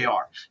know what they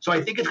are. So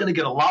I think it's going to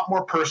get a lot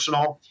more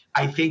personal.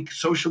 I think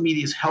social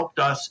media has helped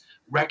us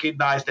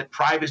recognize that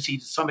privacy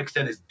to some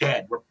extent is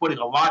dead. We're putting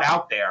a lot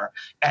out there,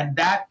 and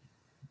that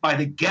by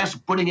the guests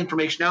putting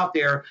information out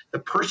there, the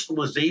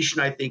personalization,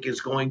 I think, is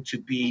going to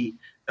be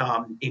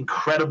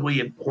incredibly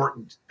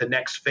important the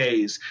next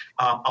phase.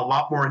 A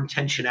lot more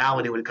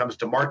intentionality when it comes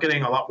to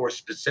marketing, a lot more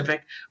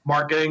specific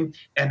marketing.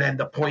 And then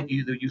the point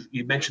you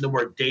mentioned the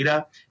word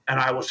data, and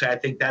I will say I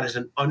think that is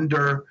an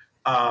under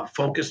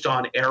focused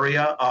on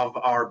area of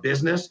our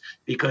business,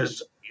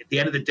 because at the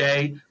end of the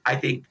day, I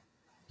think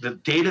the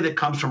data that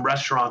comes from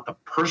restaurant, the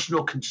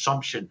personal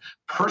consumption,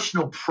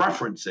 personal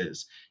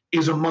preferences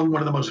is among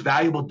one of the most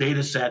valuable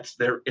data sets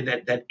that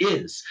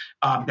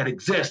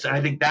exists. And I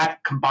think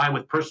that combined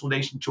with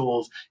personalization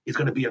tools is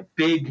going to be a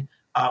big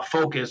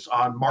focus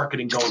on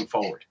marketing going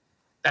forward.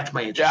 That's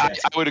my answer. Yeah,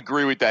 I would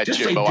agree with that,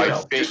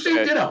 Jimbo. Just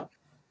say ditto.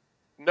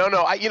 No.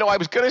 I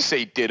was going to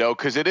say ditto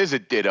because it is a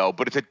ditto,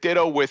 but it's a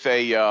ditto with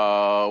a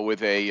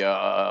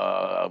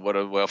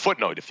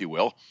footnote, if you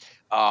will.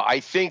 I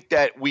think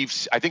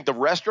the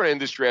restaurant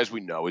industry, as we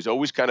know, has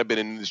always kind of been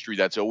an industry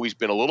that's always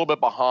been a little bit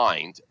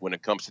behind when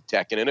it comes to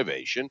tech and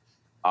innovation.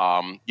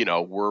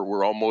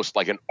 We're almost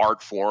like an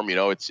art form.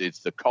 It's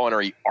the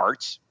culinary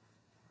arts.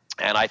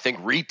 And I think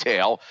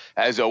retail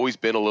has always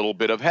been a little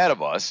bit ahead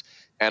of us.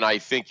 And I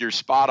think you're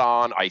spot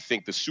on. I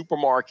think the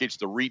supermarkets,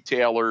 the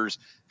retailers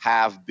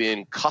have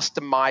been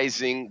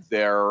customizing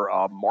their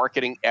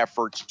marketing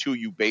efforts to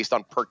you based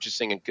on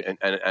purchasing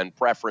and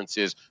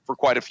preferences for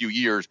quite a few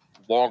years,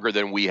 longer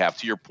than we have.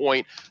 To your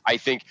point, I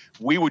think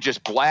we would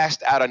just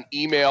blast out an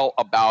email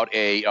about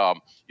a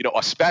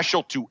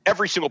special to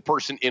every single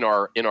person in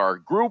our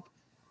group.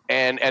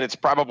 And it's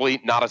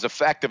probably not as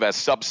effective as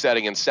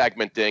subsetting and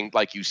segmenting,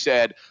 like you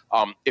said.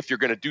 If you're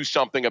going to do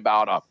something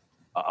about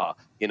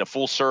in a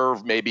full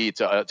serve, maybe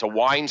it's a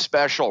wine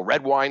special, a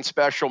red wine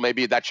special.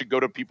 Maybe that should go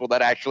to people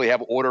that actually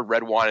have ordered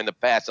red wine in the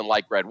past and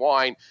like red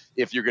wine.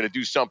 If you're going to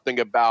do something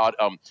about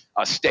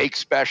a steak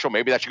special,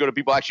 maybe that should go to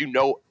people who actually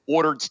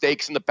ordered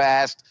steaks in the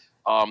past.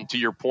 To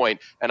your point.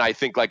 And I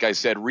think, like I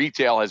said,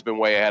 retail has been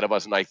way ahead of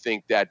us. And I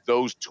think that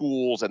those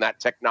tools and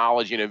that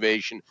technology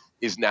innovation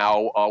is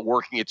now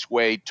working its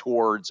way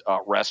towards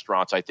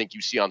restaurants. I think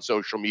you see on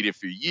social media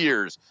for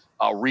years,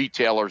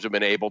 retailers have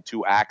been able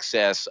to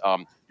access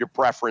your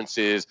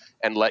preferences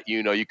and let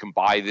you know you can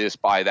buy this,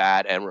 buy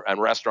that, and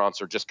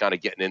restaurants are just kind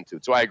of getting into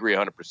it. So I agree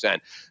 100%.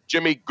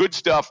 Jimmy, good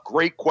stuff.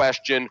 Great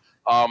question.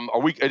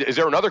 Is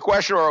there another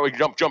question, or are we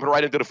jumping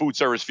right into the food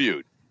service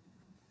feud?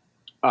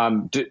 Do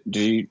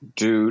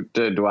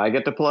I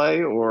get to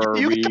play, or are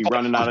we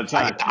running out of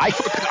time? I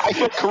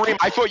thought Kareem,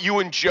 I thought you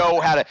and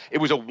Joe it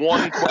was a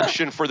one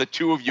question for the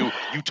two of you.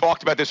 You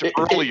talked about this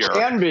earlier. It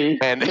can be.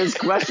 And his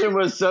question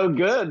was so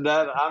good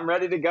that I'm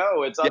ready to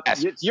go.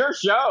 It's your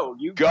show.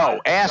 You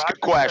go. Ask a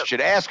question.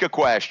 Ask a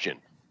question.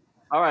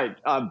 All right.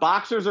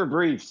 Boxers or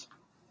briefs?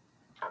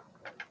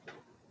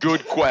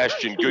 Good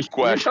question. Good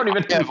question.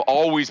 I have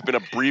always been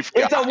a brief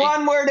guy. It's a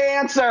one-word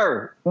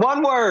answer.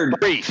 One word.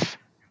 Brief.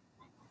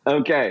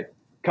 Okay.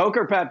 Coke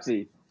or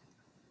Pepsi?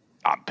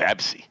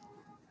 Pepsi.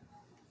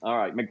 All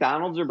right.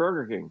 McDonald's or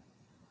Burger King?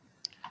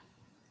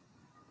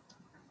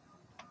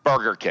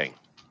 Burger King.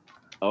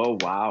 Oh,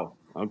 wow.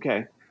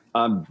 Okay.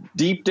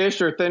 Deep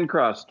dish or thin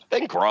crust?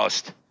 Thin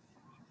crust.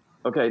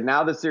 Okay.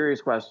 Now the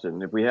serious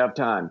question, if we have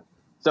time.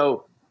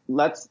 So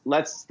let's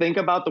think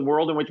about the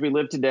world in which we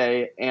live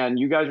today. And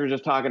you guys were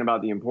just talking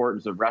about the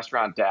importance of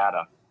restaurant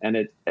data.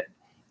 And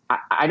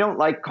I don't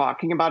like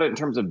talking about it in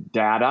terms of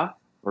data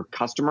or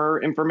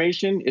customer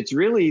information. It's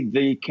really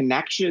the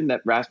connection that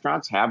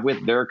restaurants have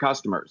with their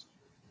customers.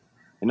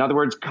 In other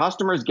words,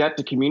 customers get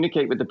to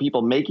communicate with the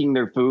people making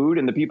their food,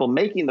 and the people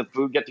making the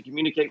food get to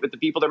communicate with the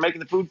people they're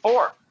making the food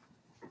for.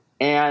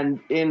 And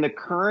in the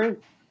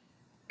current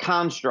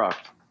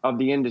construct of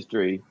the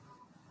industry,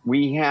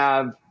 we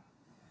have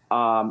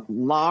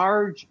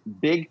large,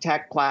 big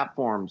tech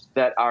platforms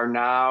that are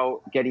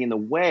now getting in the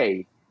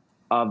way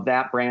of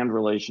that brand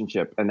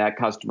relationship and that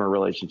customer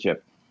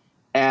relationship.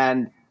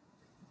 And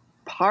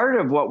part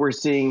of what we're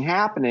seeing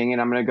happening,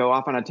 and I'm going to go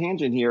off on a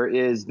tangent here,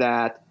 is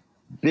that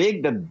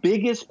the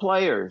biggest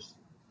players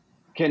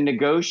can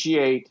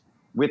negotiate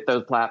with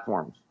those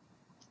platforms.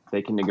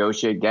 They can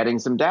negotiate getting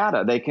some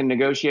data. They can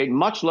negotiate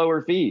much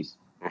lower fees.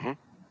 Mm-hmm.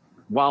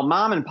 While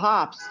mom and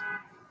pops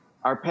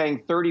are paying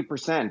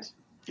 30%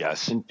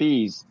 in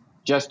fees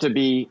just to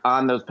be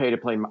on those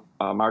pay-to-play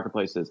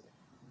marketplaces.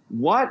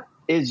 What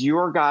is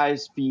your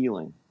guys'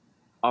 feeling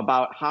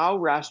about how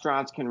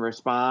restaurants can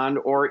respond,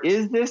 or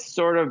is this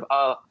sort of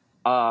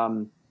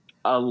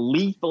a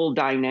lethal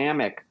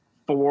dynamic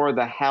for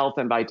the health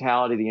and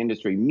vitality of the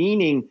industry?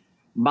 Meaning,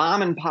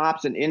 mom and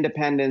pops and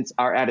independents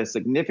are at a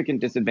significant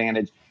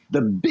disadvantage.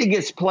 The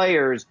biggest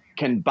players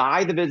can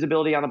buy the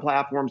visibility on the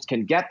platforms,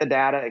 can get the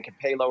data, and can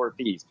pay lower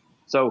fees.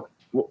 So,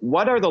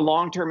 what are the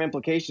long-term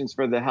implications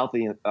for the health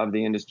of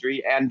the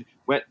industry? And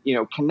what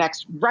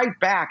connects right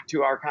back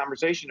to our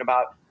conversation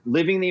about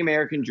living the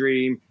American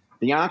dream,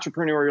 the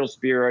entrepreneurial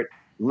spirit,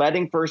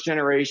 letting first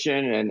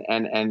generation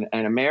and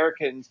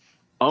Americans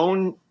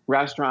own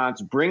restaurants,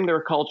 bring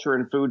their culture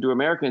and food to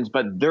Americans,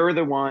 but they're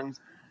the ones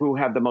who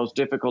have the most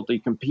difficulty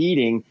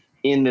competing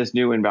in this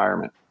new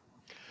environment.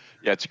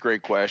 Yeah, it's a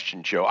great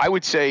question, Joe. I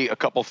would say a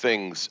couple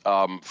things.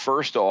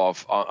 First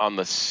off, on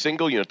the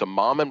single unit, the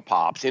mom and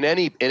pops in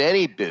any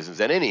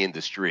business, in any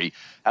industry,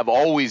 have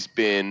always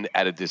been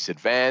at a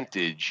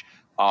disadvantage.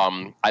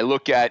 I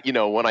look at,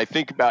 when I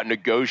think about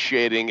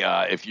negotiating,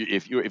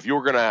 if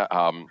you're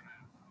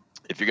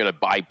gonna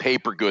buy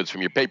paper goods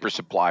from your paper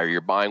supplier,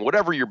 you're buying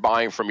whatever you're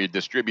buying from your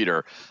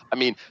distributor. I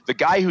mean, the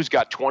guy who's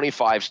got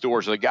 25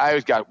 stores, or the guy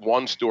who's got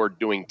one store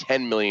doing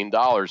 $10 million,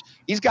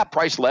 he's got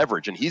price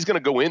leverage, and he's going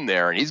to go in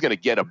there and he's going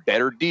to get a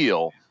better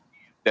deal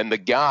than the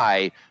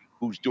guy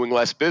who's doing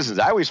less business.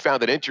 I always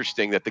found it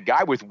interesting that the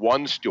guy with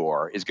one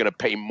store is going to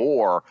pay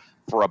more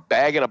for a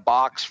bag and a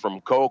box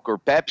from Coke or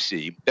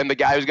Pepsi than the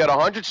guy who's got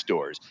 100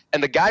 stores.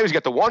 And the guy who's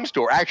got the one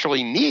store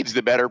actually needs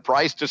the better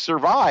price to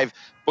survive.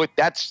 But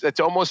that's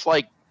almost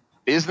like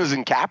business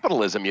and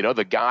capitalism.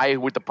 The guy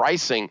with the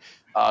pricing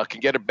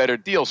can get a better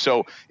deal.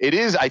 So it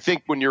is, I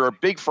think, when you're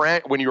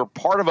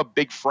part of a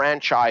big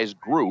franchise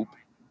group,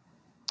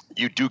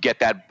 you do get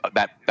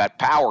that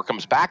power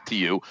comes back to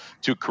you.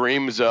 To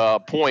Kareem's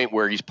point,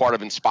 where he's part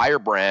of Inspire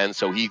Brands,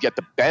 so he get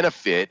the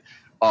benefit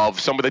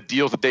of some of the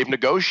deals that they've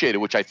negotiated,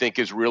 which I think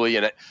is really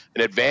an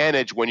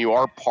advantage when you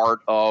are part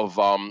of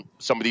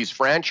some of these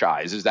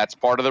franchises. That's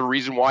part of the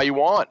reason why you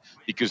want,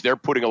 because they're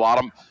putting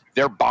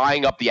they're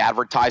buying up the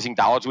advertising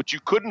dollars, which you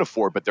couldn't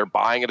afford, but they're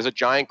buying it as a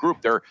giant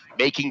group. They're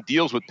making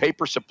deals with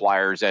paper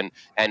suppliers and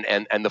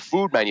the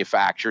food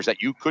manufacturers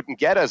that you couldn't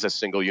get as a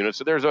single unit.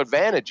 So there's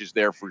advantages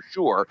there for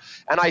sure.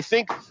 And I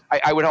think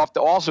I would have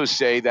to also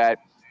say that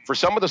for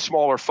some of the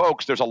smaller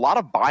folks, there's a lot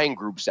of buying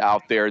groups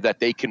out there that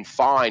they can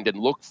find and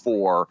look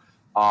for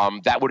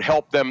that would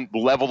help them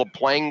level the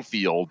playing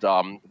field.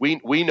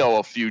 We know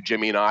a few,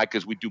 Jimmy and I,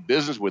 because we do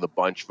business with a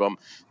bunch of them,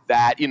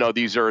 that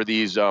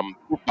these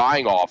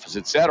buying offices,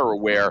 et cetera,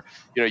 where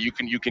you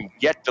can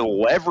get the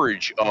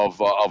leverage of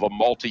a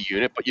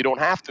multi-unit, but you don't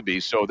have to be.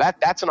 So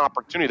that's an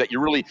opportunity that you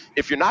really,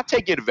 if you're not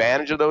taking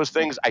advantage of those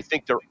things, I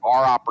think there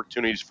are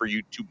opportunities for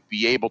you to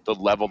be able to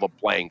level the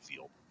playing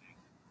field.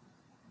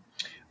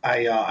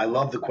 I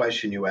love the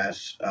question you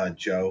asked,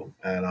 Joe,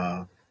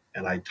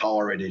 and I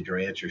tolerated your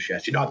answer,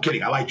 Shatsy. No, I'm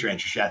kidding. I liked your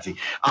answer, Shatsy.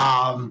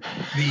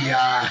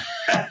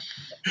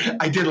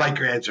 I did like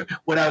your answer.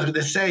 What I was going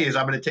to say is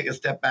I'm going to take a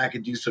step back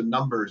and do some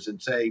numbers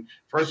and say,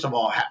 first of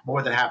all,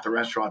 more than half the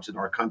restaurants in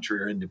our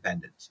country are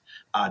independents,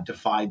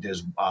 defined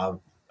as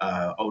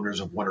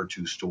owners of one or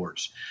two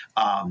stores.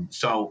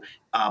 So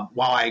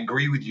while I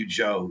agree with you,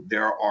 Joe,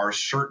 there are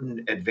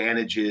certain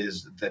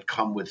advantages that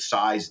come with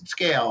size and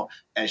scale,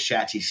 as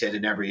Shatsy said,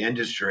 in every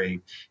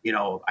industry.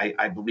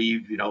 I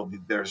believe,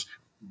 there's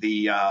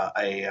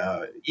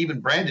even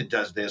Brandon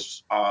does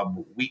this.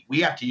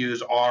 We have to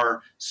use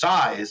our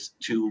size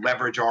to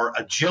leverage our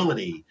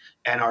agility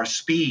and our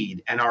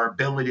speed and our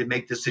ability to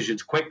make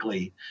decisions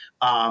quickly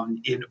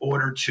in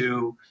order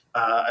to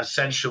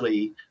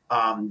essentially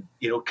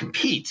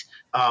compete.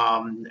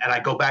 And I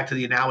go back to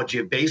the analogy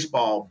of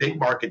baseball. Big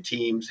market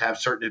teams have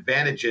certain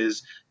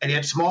advantages, and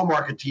yet small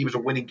market teams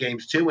are winning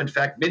games too. In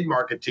fact,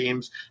 mid-market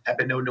teams have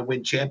been known to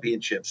win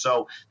championships.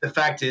 So the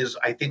fact is,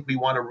 I think we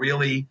want to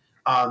really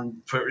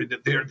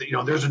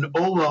there's an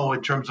Olo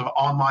in terms of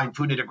online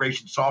food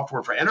integration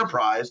software for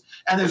enterprise,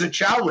 and there's a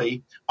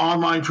Chowly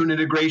online food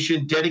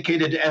integration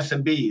dedicated to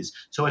SMBs.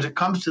 So as it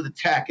comes to the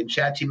tech, and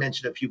Shatsy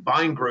mentioned a few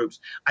buying groups,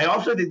 I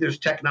also think there's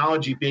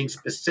technology being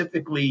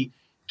specifically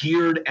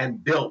geared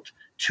and built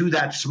to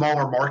that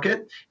smaller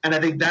market. And I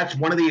think that's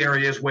one of the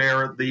areas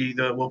where the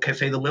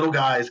little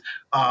guys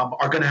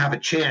are going to have a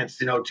chance,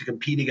 to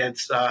compete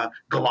against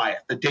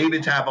Goliath. The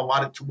Davids have a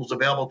lot of tools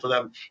available to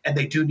them, and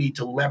they do need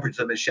to leverage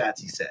them, as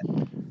Shatsy said.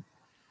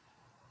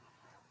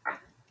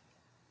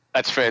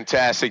 That's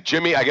fantastic.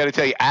 Jimmy, I got to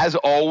tell you, as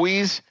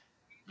always,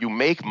 you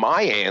make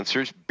my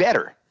answers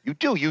better. You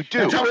do.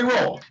 That's how we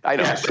roll. I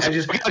know.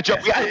 Yes, we got to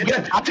jump. We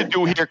got a lot to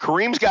do here.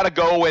 Kareem's got to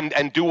go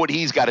and do what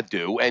he's got to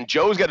do, and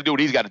Joe's got to do what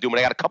he's got to do. But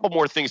I got a couple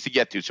more things to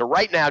get to. So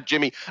right now,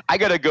 Jimmy, I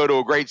got to go to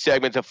a great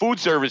segment, a food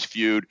service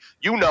feud.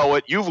 You know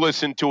it. You've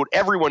listened to it.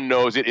 Everyone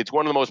knows it. It's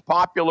one of the most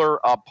popular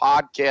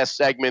podcast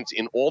segments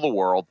in all the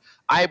world.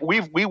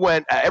 We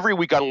went every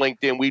week on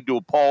LinkedIn. We do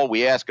a poll.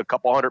 We ask a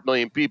couple 100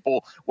 million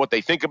people what they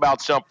think about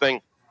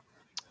something.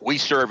 We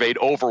surveyed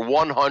over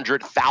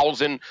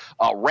 100,000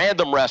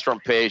 random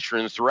restaurant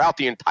patrons throughout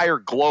the entire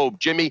globe.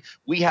 Jimmy,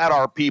 we had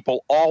our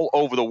people all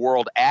over the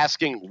world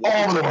asking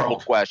one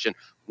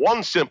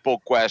simple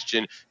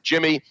question.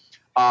 Jimmy,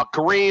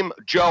 Kareem,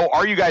 Joe,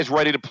 are you guys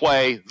ready to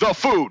play the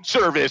food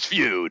service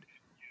feud?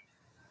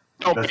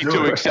 Don't be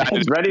too excited.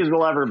 As ready as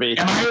we'll ever be.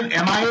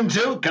 Am I in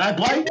too? Can I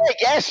play?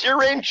 Yes,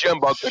 you're in,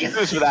 Jimbo. Couldn't do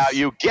this without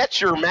you. Get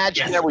your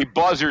imaginary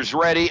buzzers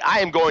ready. I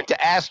am going to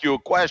ask you a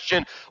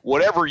question.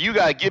 Whatever you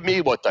got to give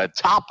me what the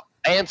top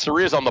answer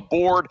is on the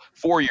board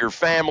for your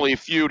family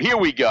feud. Here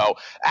we go.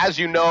 As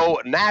you know,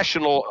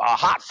 National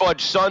Hot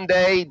Fudge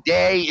Sundae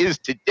Day is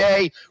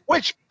today.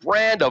 Which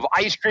brand of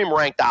ice cream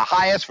ranked the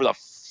highest for the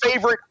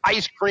favorite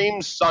ice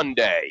cream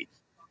sundae?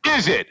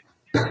 Is it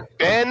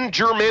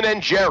Benjamin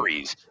and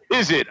Jerry's?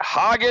 Is it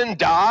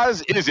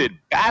Haagen-Dazs? Is it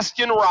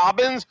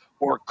Baskin-Robbins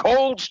or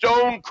Cold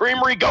Stone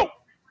Creamery? Go.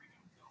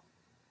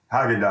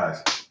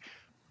 Haagen-Dazs.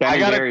 I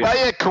got to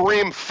tell you,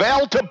 Kareem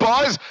failed to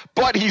buzz,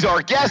 but he's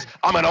our guest.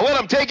 I'm going to let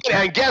him take it,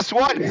 and guess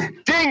what?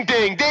 Ding,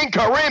 ding, ding.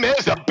 Kareem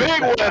is the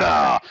big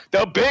winner.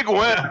 The big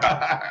winner.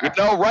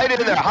 Right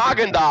in there,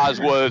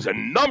 Haagen-Dazs was a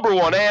number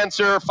one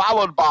answer,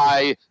 followed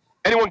by,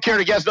 anyone care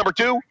to guess number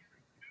two?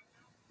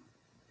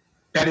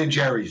 Ben and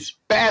Jerry's.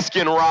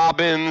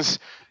 Baskin-Robbins.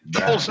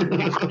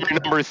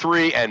 Number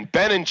three, and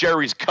Ben and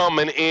Jerry's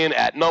coming in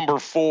at number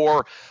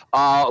four.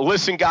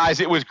 Listen, guys,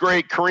 it was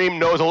great. Kareem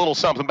knows a little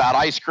something about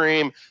ice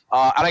cream.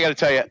 And I got to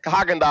tell you,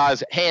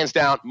 Haagen-Dazs, hands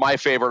down, my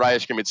favorite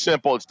ice cream. It's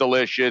simple, it's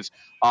delicious,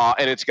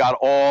 and it's got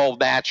all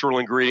natural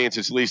ingredients.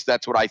 At least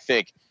that's what I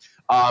think.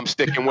 I'm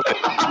sticking with it.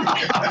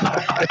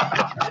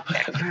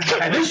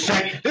 And this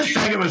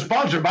segment was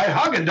sponsored by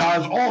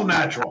Haagen-Dazs All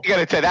Natural. I got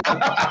to tell you,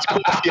 that's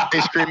quality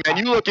ice cream, man.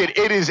 You look at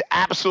it, is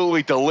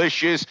absolutely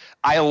delicious.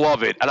 I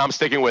love it, and I'm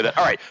sticking with it.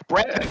 All right,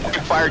 Brandon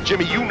Quickfire.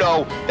 Jimmy, you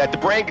know that the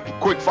Brandon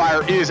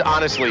Quickfire is,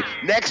 honestly,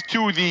 next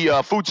to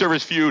the food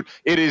service feud,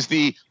 it is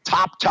the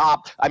top.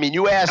 I mean,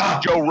 you ask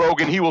Joe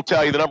Rogan, he will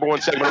tell you the number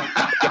one segment.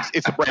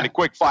 It's the Brandon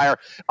Quickfire.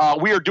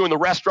 We are doing the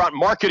restaurant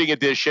marketing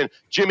edition.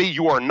 Jimmy,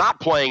 you are not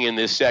playing in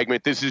this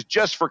segment. This is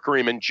just for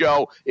Kareem and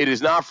Joe. It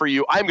is not for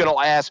you. I'm going to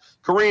ask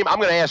Kareem, I'm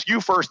going to ask you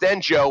first,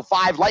 then Joe.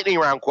 5 lightning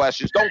round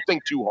questions. Don't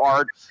think too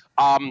hard.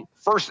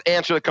 First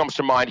answer that comes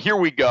to mind. Here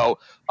we go.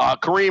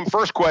 Kareem,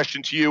 first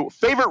question to you.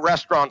 Favorite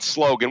restaurant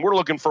slogan? We're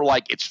looking for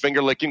it's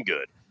finger licking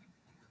good.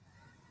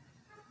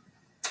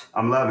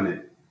 I'm loving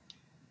it.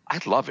 I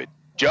love it.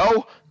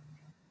 Joe?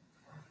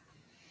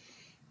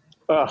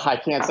 I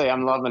can't say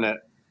I'm loving it.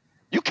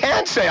 You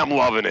can say I'm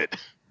loving it.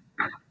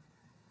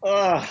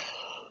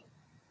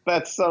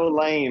 That's so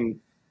lame.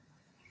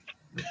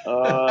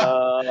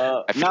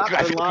 I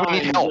feel like we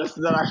need help. Just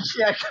that I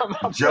can't come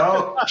up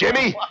Joe, with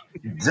Jimmy?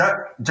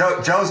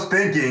 Joe's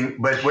thinking,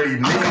 but what he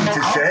means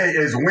to say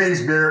is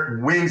wings,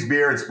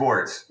 beer, and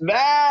sports.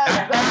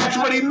 That's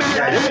what he meant.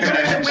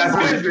 That's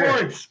what he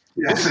meant. Sports.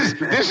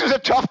 This is a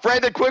tough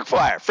Brandon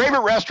Quickfire.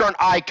 Favorite restaurant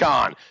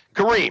icon?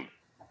 Kareem.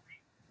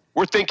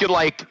 We're thinking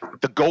like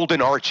the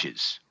Golden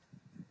Arches.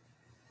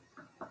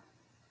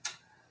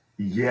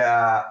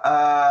 Yeah,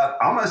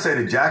 I'm gonna say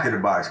the Jack in the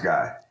Box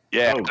guy.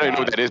 Yeah, I don't even know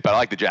what that is, but I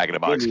like the Jack in the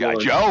Box guy.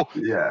 Joe?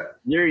 Yeah.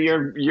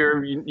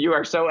 You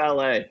are so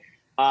LA.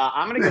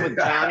 I'm gonna go with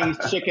Johnny's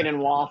Chicken and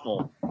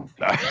Waffle.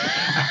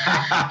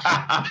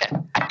 I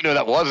didn't know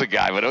that was a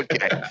guy, but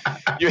okay.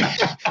 Your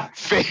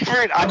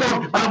favorite? I'm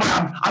going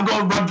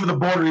to run for the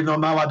border, even though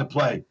I'm not allowed to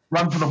play.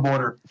 Run for the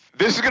border.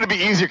 This is going to be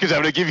easier because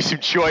I'm going to give you some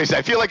choice.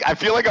 I feel like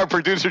our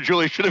producer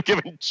Julie should have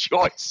given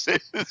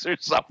choices or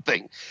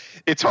something.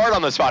 It's hard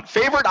on the spot.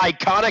 Favorite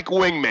iconic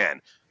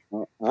wingman?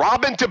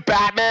 Robin to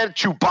Batman,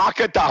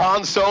 Chewbacca to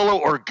Han Solo,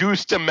 or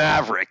Goose to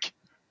Maverick?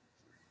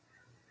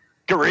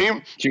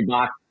 Kareem?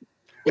 Chewbacca.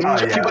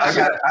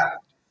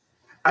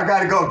 I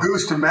got to go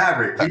Goose to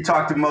Maverick. He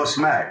talked the most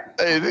smack.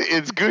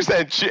 It's Goose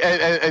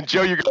and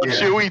Joe, you're going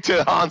Chewie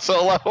to Han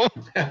Solo?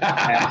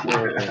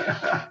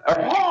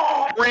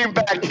 Kareem,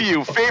 back to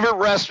you. Favorite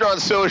restaurant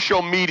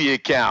social media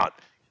account?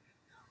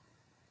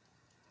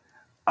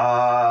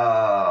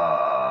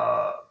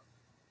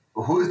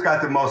 Who's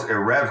got the most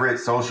irreverent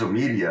social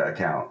media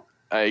account?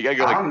 You gotta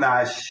go I'm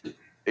not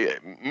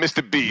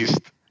Mr. Beast.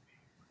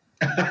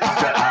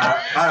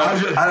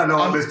 I don't know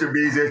what Mr.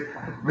 Beast is,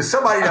 but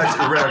somebody that's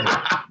irreverent.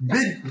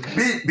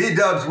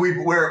 B-Dubs,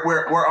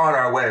 we're on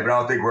our way, but I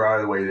don't think we're all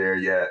the way there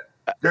yet.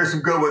 There's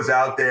some good ones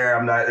out there.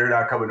 They're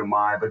not coming to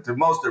mind, but the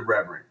most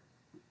irreverent.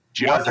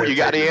 Joe, you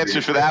got any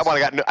answers for that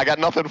one? I got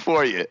nothing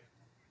for you.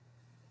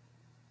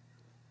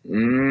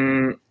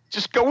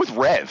 Just go with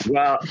Rev.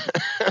 Well,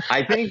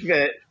 I think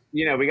that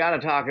we got to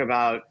talk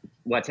about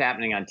what's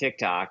happening on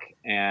TikTok,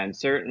 and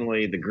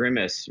certainly the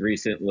Grimace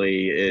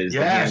recently is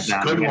the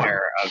hands-down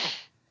winner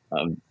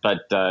now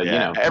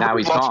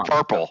he's gone.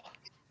 Purple.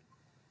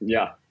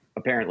 Yeah,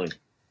 apparently.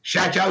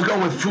 Shaq, I was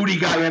going with Foodie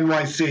Guy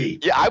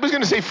NYC. Yeah, I was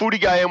going to say Foodie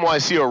Guy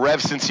NYC or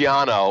Rev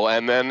Cinciano,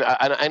 and then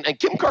and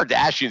Kim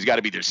Kardashian's got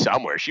to be there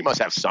somewhere. She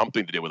must have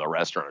something to do with a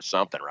restaurant or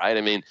something, right?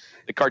 I mean,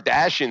 the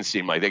Kardashians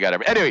seem like they got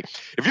everything. Anyway,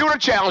 if you were to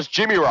challenge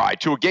Jimmy Rye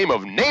to a game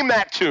of Name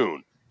That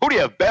Tune, who do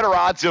you have better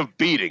odds of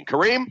beating?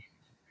 Kareem?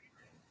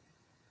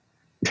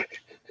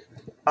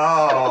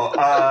 Now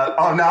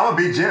I'm gonna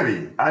beat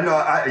Jimmy. I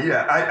know.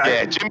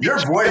 Jimmy. Your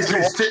voice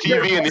is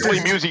TV, and the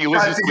only music you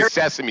listen to is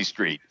Sesame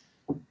Street.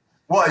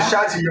 Well,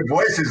 Shotzi, your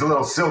voice is a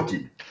little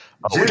silky.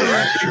 Jimmy,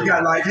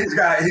 he's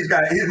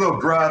a little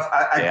gruff.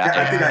 I think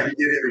I can get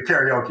it in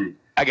karaoke.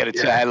 I got to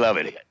tell you, I love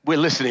it. We're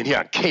listening here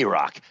on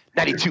K-Rock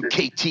 92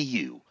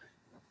 KTU.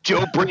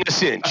 Joe, bring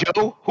us in.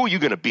 Joe, who are you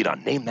going to beat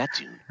on Name That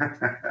Tune?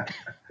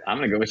 I'm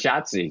going to go with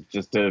Shotzi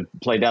just to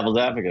play devil's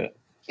advocate.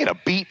 You going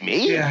to beat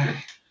me? Yeah.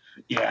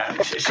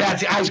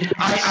 Shotzi,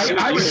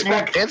 I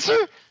respect answer.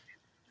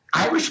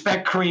 I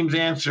respect Kareem's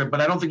answer,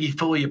 but I don't think he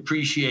fully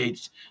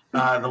appreciates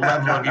the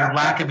level of your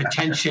lack of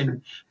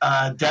attention.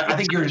 I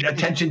think your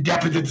attention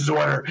deficit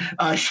disorder.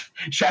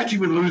 Shotzi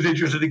would lose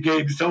interest in the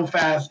game so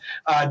fast.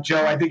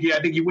 Joe, I think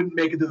he wouldn't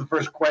make it to the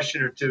first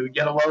question or two,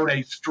 let alone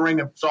a string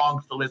of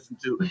songs to listen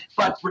to.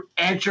 But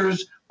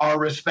answers are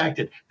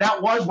respected.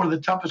 That was one of the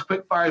toughest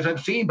quickfires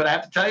I've seen, but I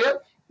have to tell you,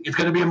 it's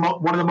going to be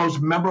one of the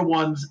most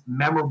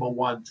memorable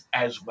ones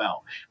as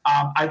well.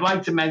 I'd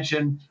like to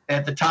mention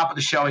at the top of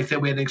the show, I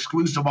said we had an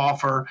exclusive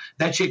offer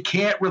that you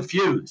can't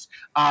refuse.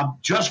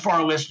 Just for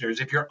our listeners,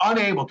 if you're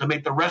unable to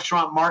make the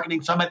Restaurant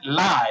Marketing Summit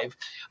live,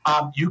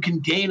 you can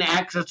gain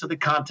access to the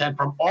content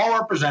from all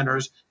our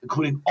presenters,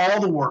 including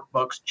all the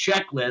workbooks,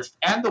 checklists,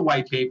 and the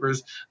white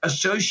papers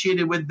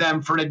associated with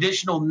them for an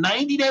additional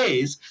 90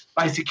 days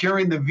by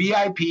securing the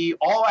VIP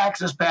All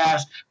Access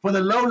Pass for the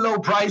low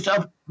price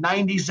of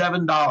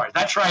 $97.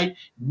 That's right,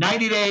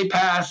 90-day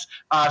pass,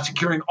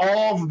 securing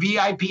all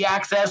VIP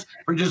access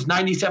for just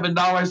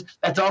 $97.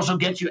 That also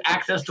gets you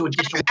access to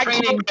additional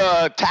training.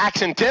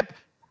 Tax and tip?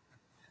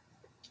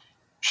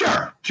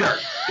 Sure.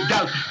 It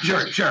does.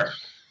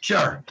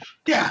 Sure.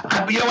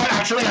 Yeah. You know what?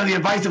 Actually, on the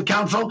advice of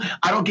counsel,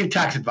 I don't give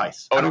tax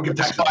advice. I don't give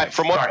tax advice.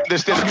 From what I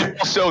understand,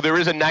 also there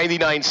is a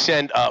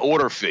 99-cent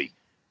order fee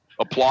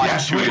applied.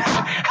 Yes,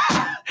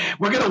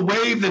 we're going to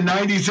waive the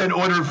 90-cent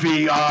order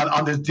fee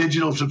on this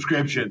digital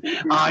subscription.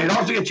 It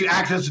also gets you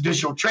access to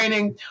additional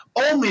training,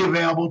 only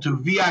available to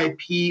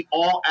VIP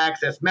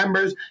all-access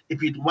members.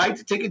 If you'd like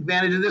to take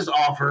advantage of this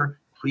offer,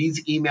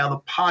 please email the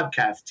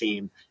podcast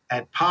team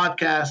at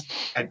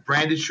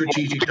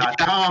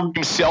podcast@brandedstrategic.com.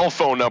 Cell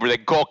phone number. They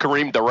can call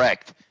Kareem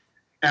direct.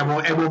 And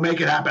we'll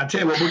make it happen. I'll tell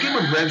you what, we'll give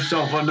him Rev's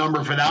cell phone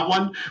number for that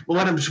one.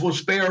 We'll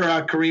spare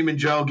Kareem and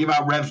Joe, give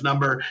out Rev's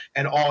number,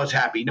 and all is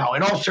happy. No,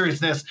 in all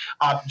seriousness,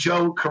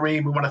 Joe,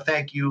 Kareem, we want to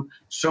thank you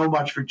so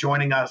much for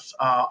joining us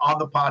on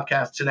the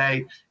podcast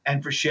today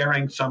and for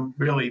sharing some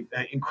really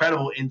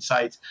incredible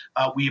insights.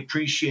 We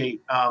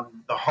appreciate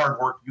the hard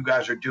work you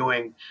guys are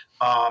doing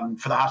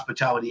for the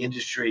hospitality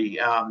industry,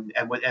 and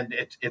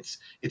it's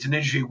an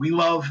industry we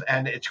love,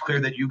 and it's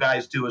clear that you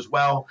guys do as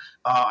well.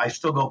 I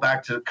still go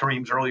back to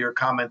Kareem's earlier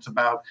comments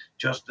about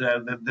just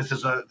this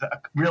is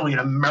really an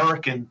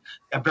American,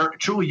 a very,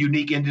 truly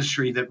unique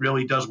industry that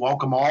really does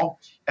welcome all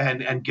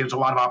and gives a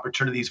lot of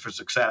opportunities for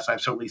success.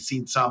 I've certainly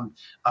seen some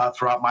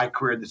throughout my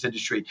career in this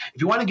industry.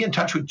 If you want to get in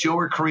touch with Joe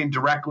or Kareem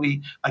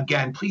directly,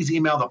 again, please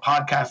email the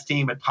podcast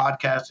team at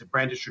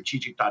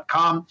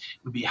podcast@brandedstrategic.com.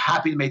 We'd be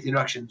happy to make the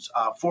introductions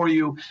for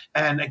you.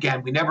 And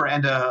again, we never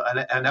end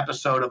an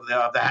episode of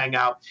the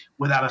Hangout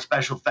without a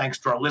special thanks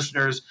to our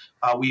listeners.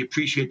 We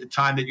appreciate the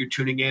time that you're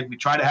tuning in. We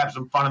try to have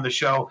some fun on the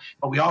show,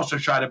 but we also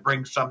try to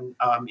bring some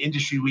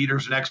industry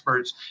leaders and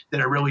experts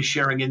that are really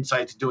sharing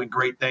insights and doing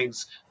great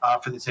things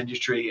for this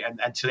industry. And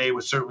today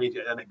was certainly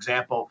an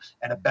example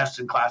and a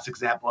best-in-class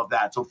example of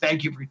that. So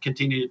thank you for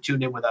continuing to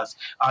tune in with us.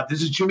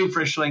 This is Jimmy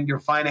Frischling, your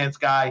finance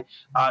guy,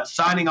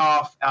 signing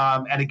off.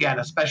 And again,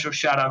 a special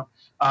shout-out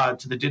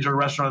to the Digital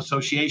Restaurant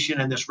Association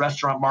and this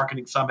Restaurant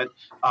Marketing Summit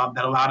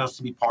that allowed us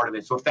to be part of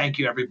it. So thank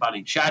you,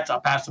 everybody. Chats,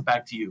 I'll pass it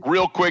back to you.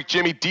 Real quick,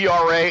 Jimmy,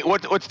 DRA,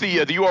 what's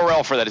the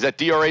URL for that? Is that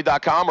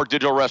DRA.com or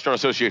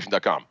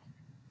DigitalRestaurantAssociation.com?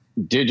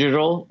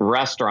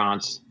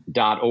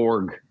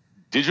 DigitalRestaurants.org.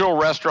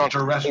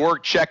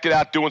 DigitalRestaurants.org. Check it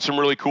out, doing some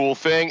really cool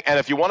thing. And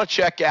if you want to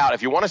check out,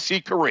 if you want to see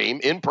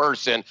Kareem in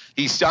person,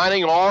 he's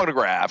signing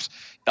autographs.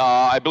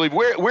 I believe,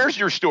 where's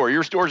your store?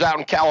 Your store's out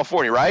in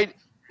California, right?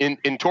 In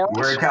Torrance?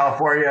 We're in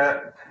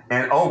California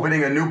and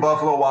opening a new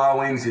Buffalo Wild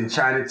Wings in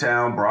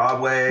Chinatown,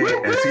 Broadway,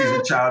 and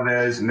Cesar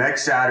Chavez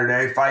next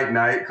Saturday, fight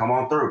night. Come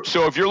on through.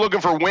 So if you're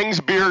looking for wings,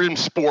 beer, and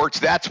sports,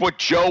 that's what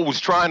Joe was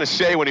trying to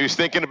say when he was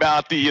thinking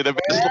about the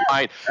best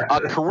line.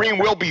 Kareem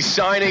will be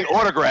signing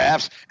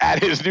autographs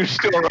at his new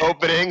store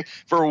opening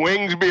for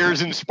wings,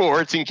 beers, and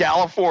sports in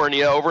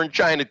California over in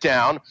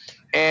Chinatown.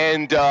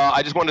 And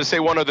I just wanted to say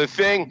one other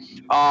thing.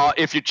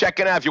 If you're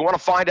checking out, if you want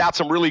to find out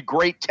some really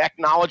great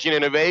technology and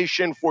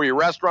innovation for your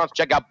restaurants,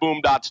 check out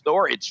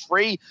boom.store. It's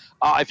free.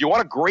 If you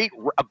want a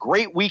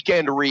great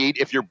weekend read,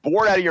 if you're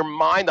bored out of your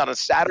mind on a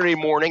Saturday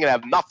morning and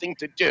have nothing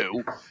to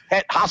do,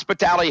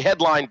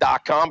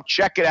 hospitalityheadline.com.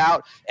 Check it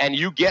out, and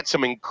you get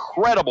some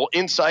incredible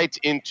insights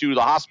into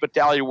the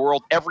hospitality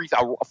world. A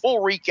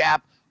full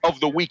recap of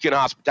the week in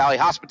hospitality,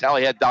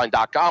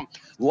 hospitalityheadline.com.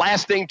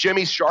 Last thing,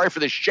 Jimmy, sorry for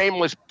this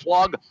shameless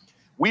plug.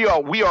 We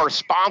are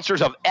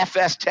sponsors of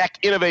FS Tech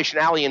Innovation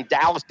Alley in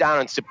Dallas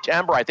down in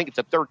September. I think it's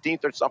the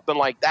 13th or something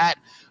like that.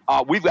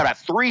 We've got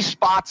 3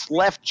 spots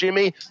left,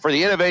 Jimmy, for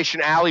the Innovation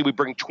Alley. We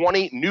bring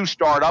 20 new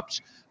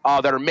startups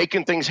that are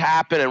making things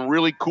happen and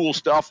really cool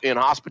stuff in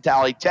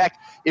hospitality tech.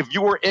 If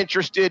you are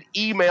interested,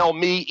 email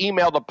me,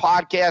 email the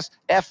podcast,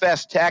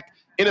 FS Tech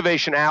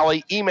Innovation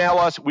Alley. Email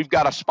us. We've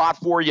got a spot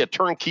for you, a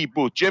turnkey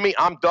booth. Jimmy,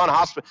 I'm done.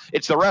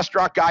 It's the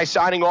restaurant guy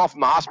signing off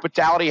from the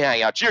Hospitality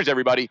Hangout. Cheers,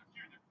 everybody.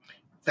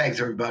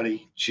 Thanks,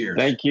 everybody. Cheers.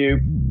 Thank you.